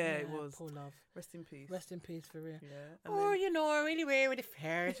 Yeah, it was. Poor love. Rest in peace. Rest in peace for real. Yeah. And Oh, then- you know, I really wear with the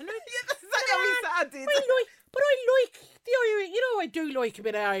fairs. yeah, that's exactly how he sounded. But I like the Irish. You know, I do like a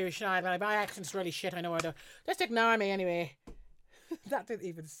bit of Irish now. But my accent's really shit. I know I do. Just ignore me anyway. That didn't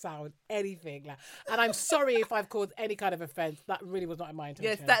even sound anything like. And I'm sorry if I've caused any kind of offence. That really was not in my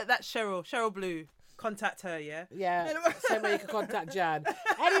intention. Yes, that's Cheryl Blue. Contact her, yeah. Yeah. Same way you can contact Jan.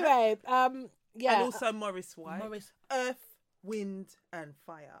 Anyway, yeah. And also Morris White. Morris. Earth, Wind, and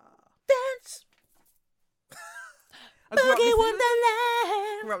Fire. Dance. I grew up Boogie listening-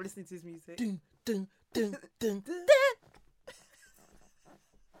 Wonderland. grew up listening to his music. Dun, dun, dun, dun, dun.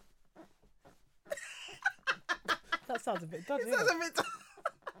 That sounds a bit dodgy. That's Isn't a it? bit-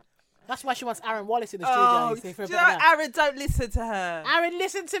 That's why she wants Aaron Wallace in the studio. Oh, you do see, you for a know, bit of that. Aaron, don't listen to her. Aaron,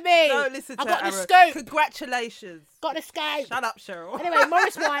 listen to me. Don't listen to I got her, the Aaron. scoop. Congratulations. Got the scoop. Shut up, Cheryl. Anyway,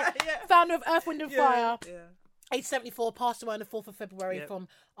 Morris White, Yeah. founder of Earth, Wind and Fire, Yeah. age 74, passed away on the 4th of February Yep. from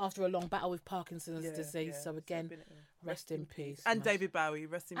after a long battle with Parkinson's Yeah, disease. yeah. So again, been- rest in peace. And man. David Bowie.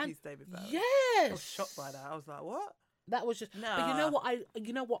 Rest in And- peace, David Bowie. I Yes. was shocked by that. I was like, what? That was just. But Nah. you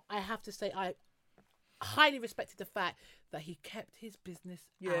know what I have to say. I highly respected the fact that he kept his business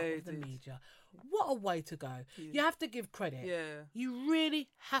Yeah, out he of the did. media. What a way to go! You have to give credit. Yeah. You really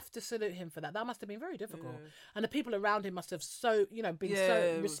have to salute him for that. That must have been very difficult, Yeah. and the people around him must have been Yeah, so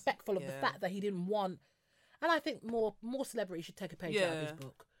it was- respectful of the yeah. fact that he didn't want. And I think more celebrities should take a page out of his Yeah.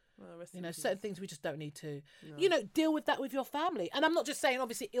 book. Well, rest You in know, peace. certain things we just don't need to, deal with that with your family. And I'm not just saying,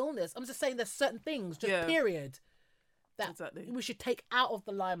 obviously, illness. I'm just saying there's certain things, just Yeah. period, that Exactly. we should take out of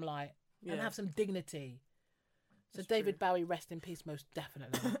the limelight. Yeah. and have some dignity. So That's David true. Bowie, rest in peace, most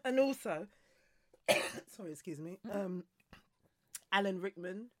definitely. And also, sorry, excuse me. Alan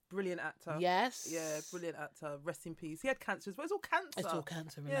Rickman, brilliant actor. Yes. Yeah, brilliant actor. Rest in peace. He had cancer as well. It's all cancer. It's all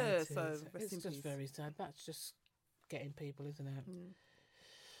cancer Yeah, related. so rest it's in just peace. very sad. That's just getting people, isn't it? Mm.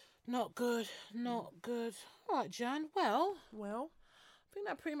 Not good. Not good. All right, Jan. Well, Well, I think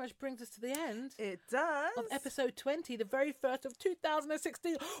that pretty much brings us to the end it does. of episode 20, the very first of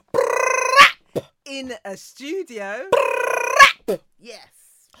 2016. In a studio. Yes.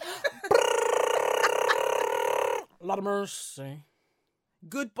 Lot of mercy.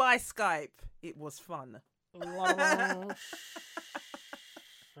 Goodbye, Skype. It was fun. Lot of mercy.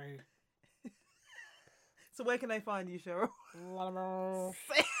 So where can they find you, Cheryl? Lot of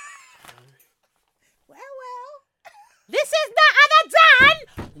mercy. Well. This is the other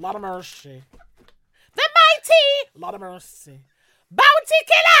Dan. Lot of mercy. The mighty. Lot of mercy. Bounty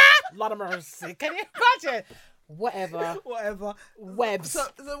killer. Lot of mercy. Can you imagine? Whatever. Whatever. Webs. So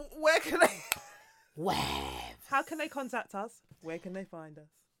where can they... Webs. How can they contact us? Where can they find us?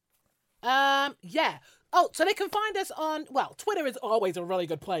 Yeah. Oh, so they can find us on, well, Twitter is always a really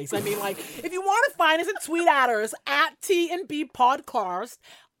good place. I mean, like, if you want to find us and tweet at us at T&B Podcast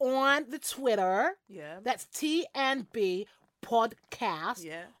on the Twitter. Yeah. That's T&B Podcast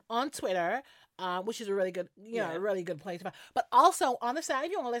Yeah. on Twitter. Which is a really good, Yeah. a really good place to find. But also on the sound,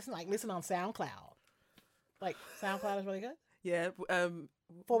 if you want to listen on SoundCloud. Like, SoundCloud is really good. Yeah.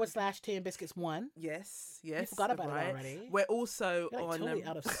 / Tea and Biscuits 1. Yes. You forgot about it already. We're also You're like on. totally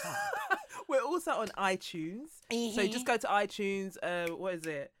out of stock. We're also on iTunes. So you just go to iTunes. What is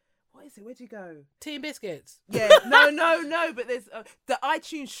it? Where'd you go? Tea and Biscuits. Yeah. No. But there's the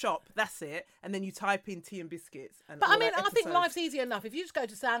iTunes shop. That's it. And then you type in Tea and Biscuits. And But all I mean, our I think episodes. life's easy enough. If you just go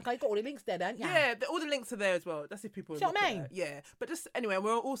to SoundCloud, you've got all the links there, don't you? Yeah, all the links are there as well. That's if people. Do you know what I look at mean? it. Yeah, but just anyway,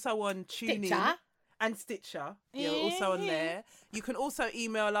 we're also on TuneIn Stitcher. and Stitcher. Yeah, we're also on there. You can also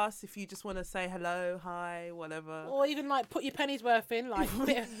email us if you just want to say hello, hi, whatever. Or even like put your pennies worth in, like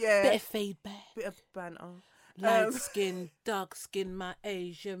bit of feedback. Bit of banter. Light skin, dark skin, my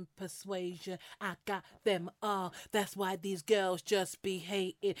Asian persuasion. I got them all. That's why these girls just be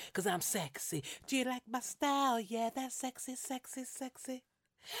hating. Cause I'm sexy. Do you like my style? Yeah, that's sexy, sexy, sexy.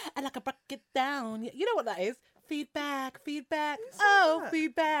 And I can break it down. You know what that is? Feedback. Oh,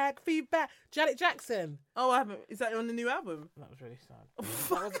 that? feedback. Janet Jackson. Oh, I haven't. Is that on the new album? That was really sad. That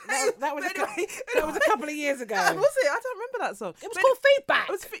was That was a couple of years ago. Was it? I don't remember that song. It was But called Feedback.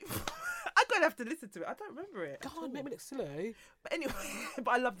 It was I'm gonna have to listen to it. I don't remember it. God, make me look silly. But anyway,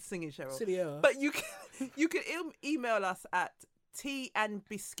 but I love the singing, Cheryl. Sillier. But you can email us at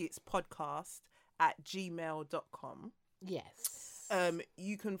teaandbiscuitspodcast@gmail.com. Yes.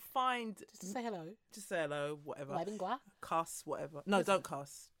 You can find Just to say hello. just say hello, whatever. Live and gua. Cuss, whatever. No, don't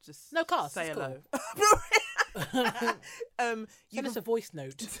cuss. Just No cuss, Say it's hello. Send You us a voice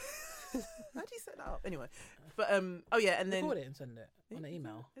note. How do you set that up? Anyway, but oh yeah, and then Record it and send it on an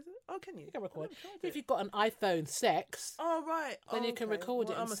email. Is it? Oh, can you? You can record. I've never tried If it. you've got an iPhone 6, Oh right. then you can okay. record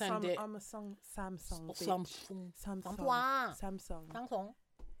it Well, and send it. I'm a Samsung. Bitch. Samsung. Samsung. Samsung.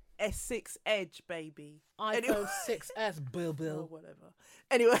 S6 Edge, baby. iPhone Anyway. 6S, Oh, Bill. whatever.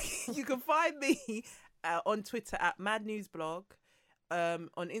 Anyway, you can find me on Twitter at Mad News Blog, on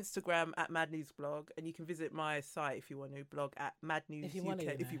Instagram at Mad News Blog, and you can visit my site if you want to blog at Mad News If you UK. want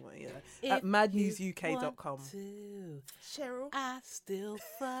to, If you want, yeah, If at madnewsuk.com. want to, Cheryl, I still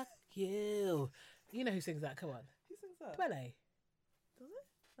fuck you. You know who sings that? Come on. who sings that? Dwelle. Does it?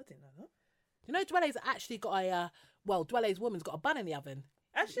 I didn't know that. You know Dwelle's actually got a, Dwelle's woman's got a bun in the oven.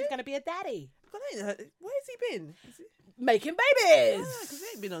 Actually, She's going to be a daddy. God, I ain't heard- where has he been? Making babies. Because he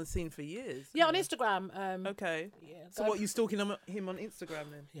ain't been on scene for years. Yeah, on Instagram. Okay. Yeah. So what, you stalking him on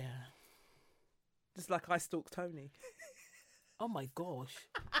Instagram then? Yeah. Just like I stalked Tony. Oh my gosh.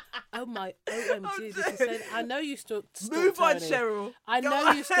 Oh my OMG. This is so, I know you stalked Move on, Tony. Cheryl. I Go know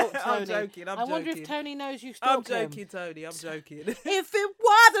on. you stalked Tony. I'm joking. I wonder if joking. Tony knows you I'm stalked him. joking, Tony. I'm joking. If it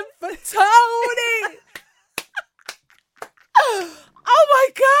wasn't for Tony. Oh my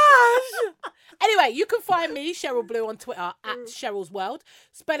gosh. Anyway, you can find me, Cheryl Blue, on Twitter at Cheryl's World.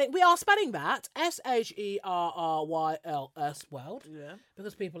 We are spelling that SHERRYLS World. Yeah.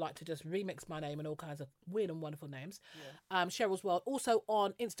 Because people like to just remix my name and all kinds of weird and wonderful names. Yeah. Cheryl's World. Also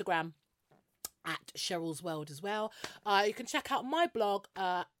on Instagram at Cheryl's World as well. You can check out my blog,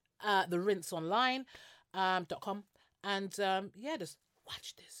 therinseonline.com. And just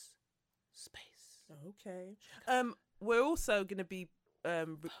watch this space. Okay. We're also going to be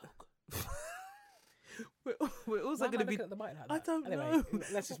we're also going to be. At the mic like I that? don't Anyway, know.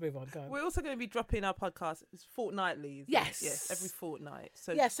 Let's just move on. Go on. We're also going to be dropping our podcast. It's fortnightly. Isn't Yes. it? Yes, every fortnight.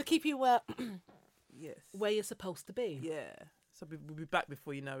 So Yes, to keep you yes, where you're supposed to be. yeah. So we'll be back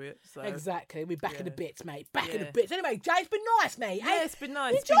before you know it. So Exactly. We're back in the Yeah. bits, mate. Back in the Yeah. bits. Anyway, Jay, it's been nice, mate. yeah, eh? it's been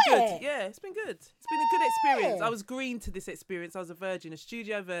nice. It's Enjoy been good. it. Yeah, it's been good. It's been a good experience. Yeah. I was green to this experience. I was a virgin, a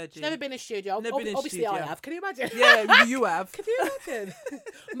studio virgin. Never been in a studio. Never been in a Obviously, I studio. have. Can you imagine? Yeah, you have. Can you imagine?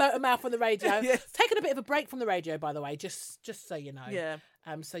 Motor mouth on the radio. Yes. Taking a bit of a break from the radio, by the way, just so you know. Yeah.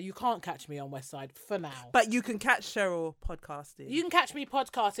 So you can't catch me on West Side for now. But you can catch Cheryl podcasting. You can catch me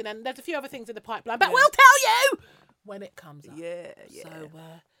podcasting, and there's a few other things in the pipeline. But Yeah. we'll tell you when it comes up. Yeah, yeah. So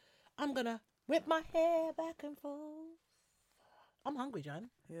I'm gonna whip my hair back and forth. I'm hungry, John.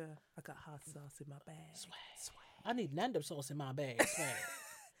 Yeah, I got hot sauce in my bag. I need Nando sauce in my bag. Swear.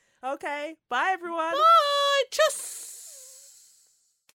 Okay, bye everyone. Bye. Tschüss.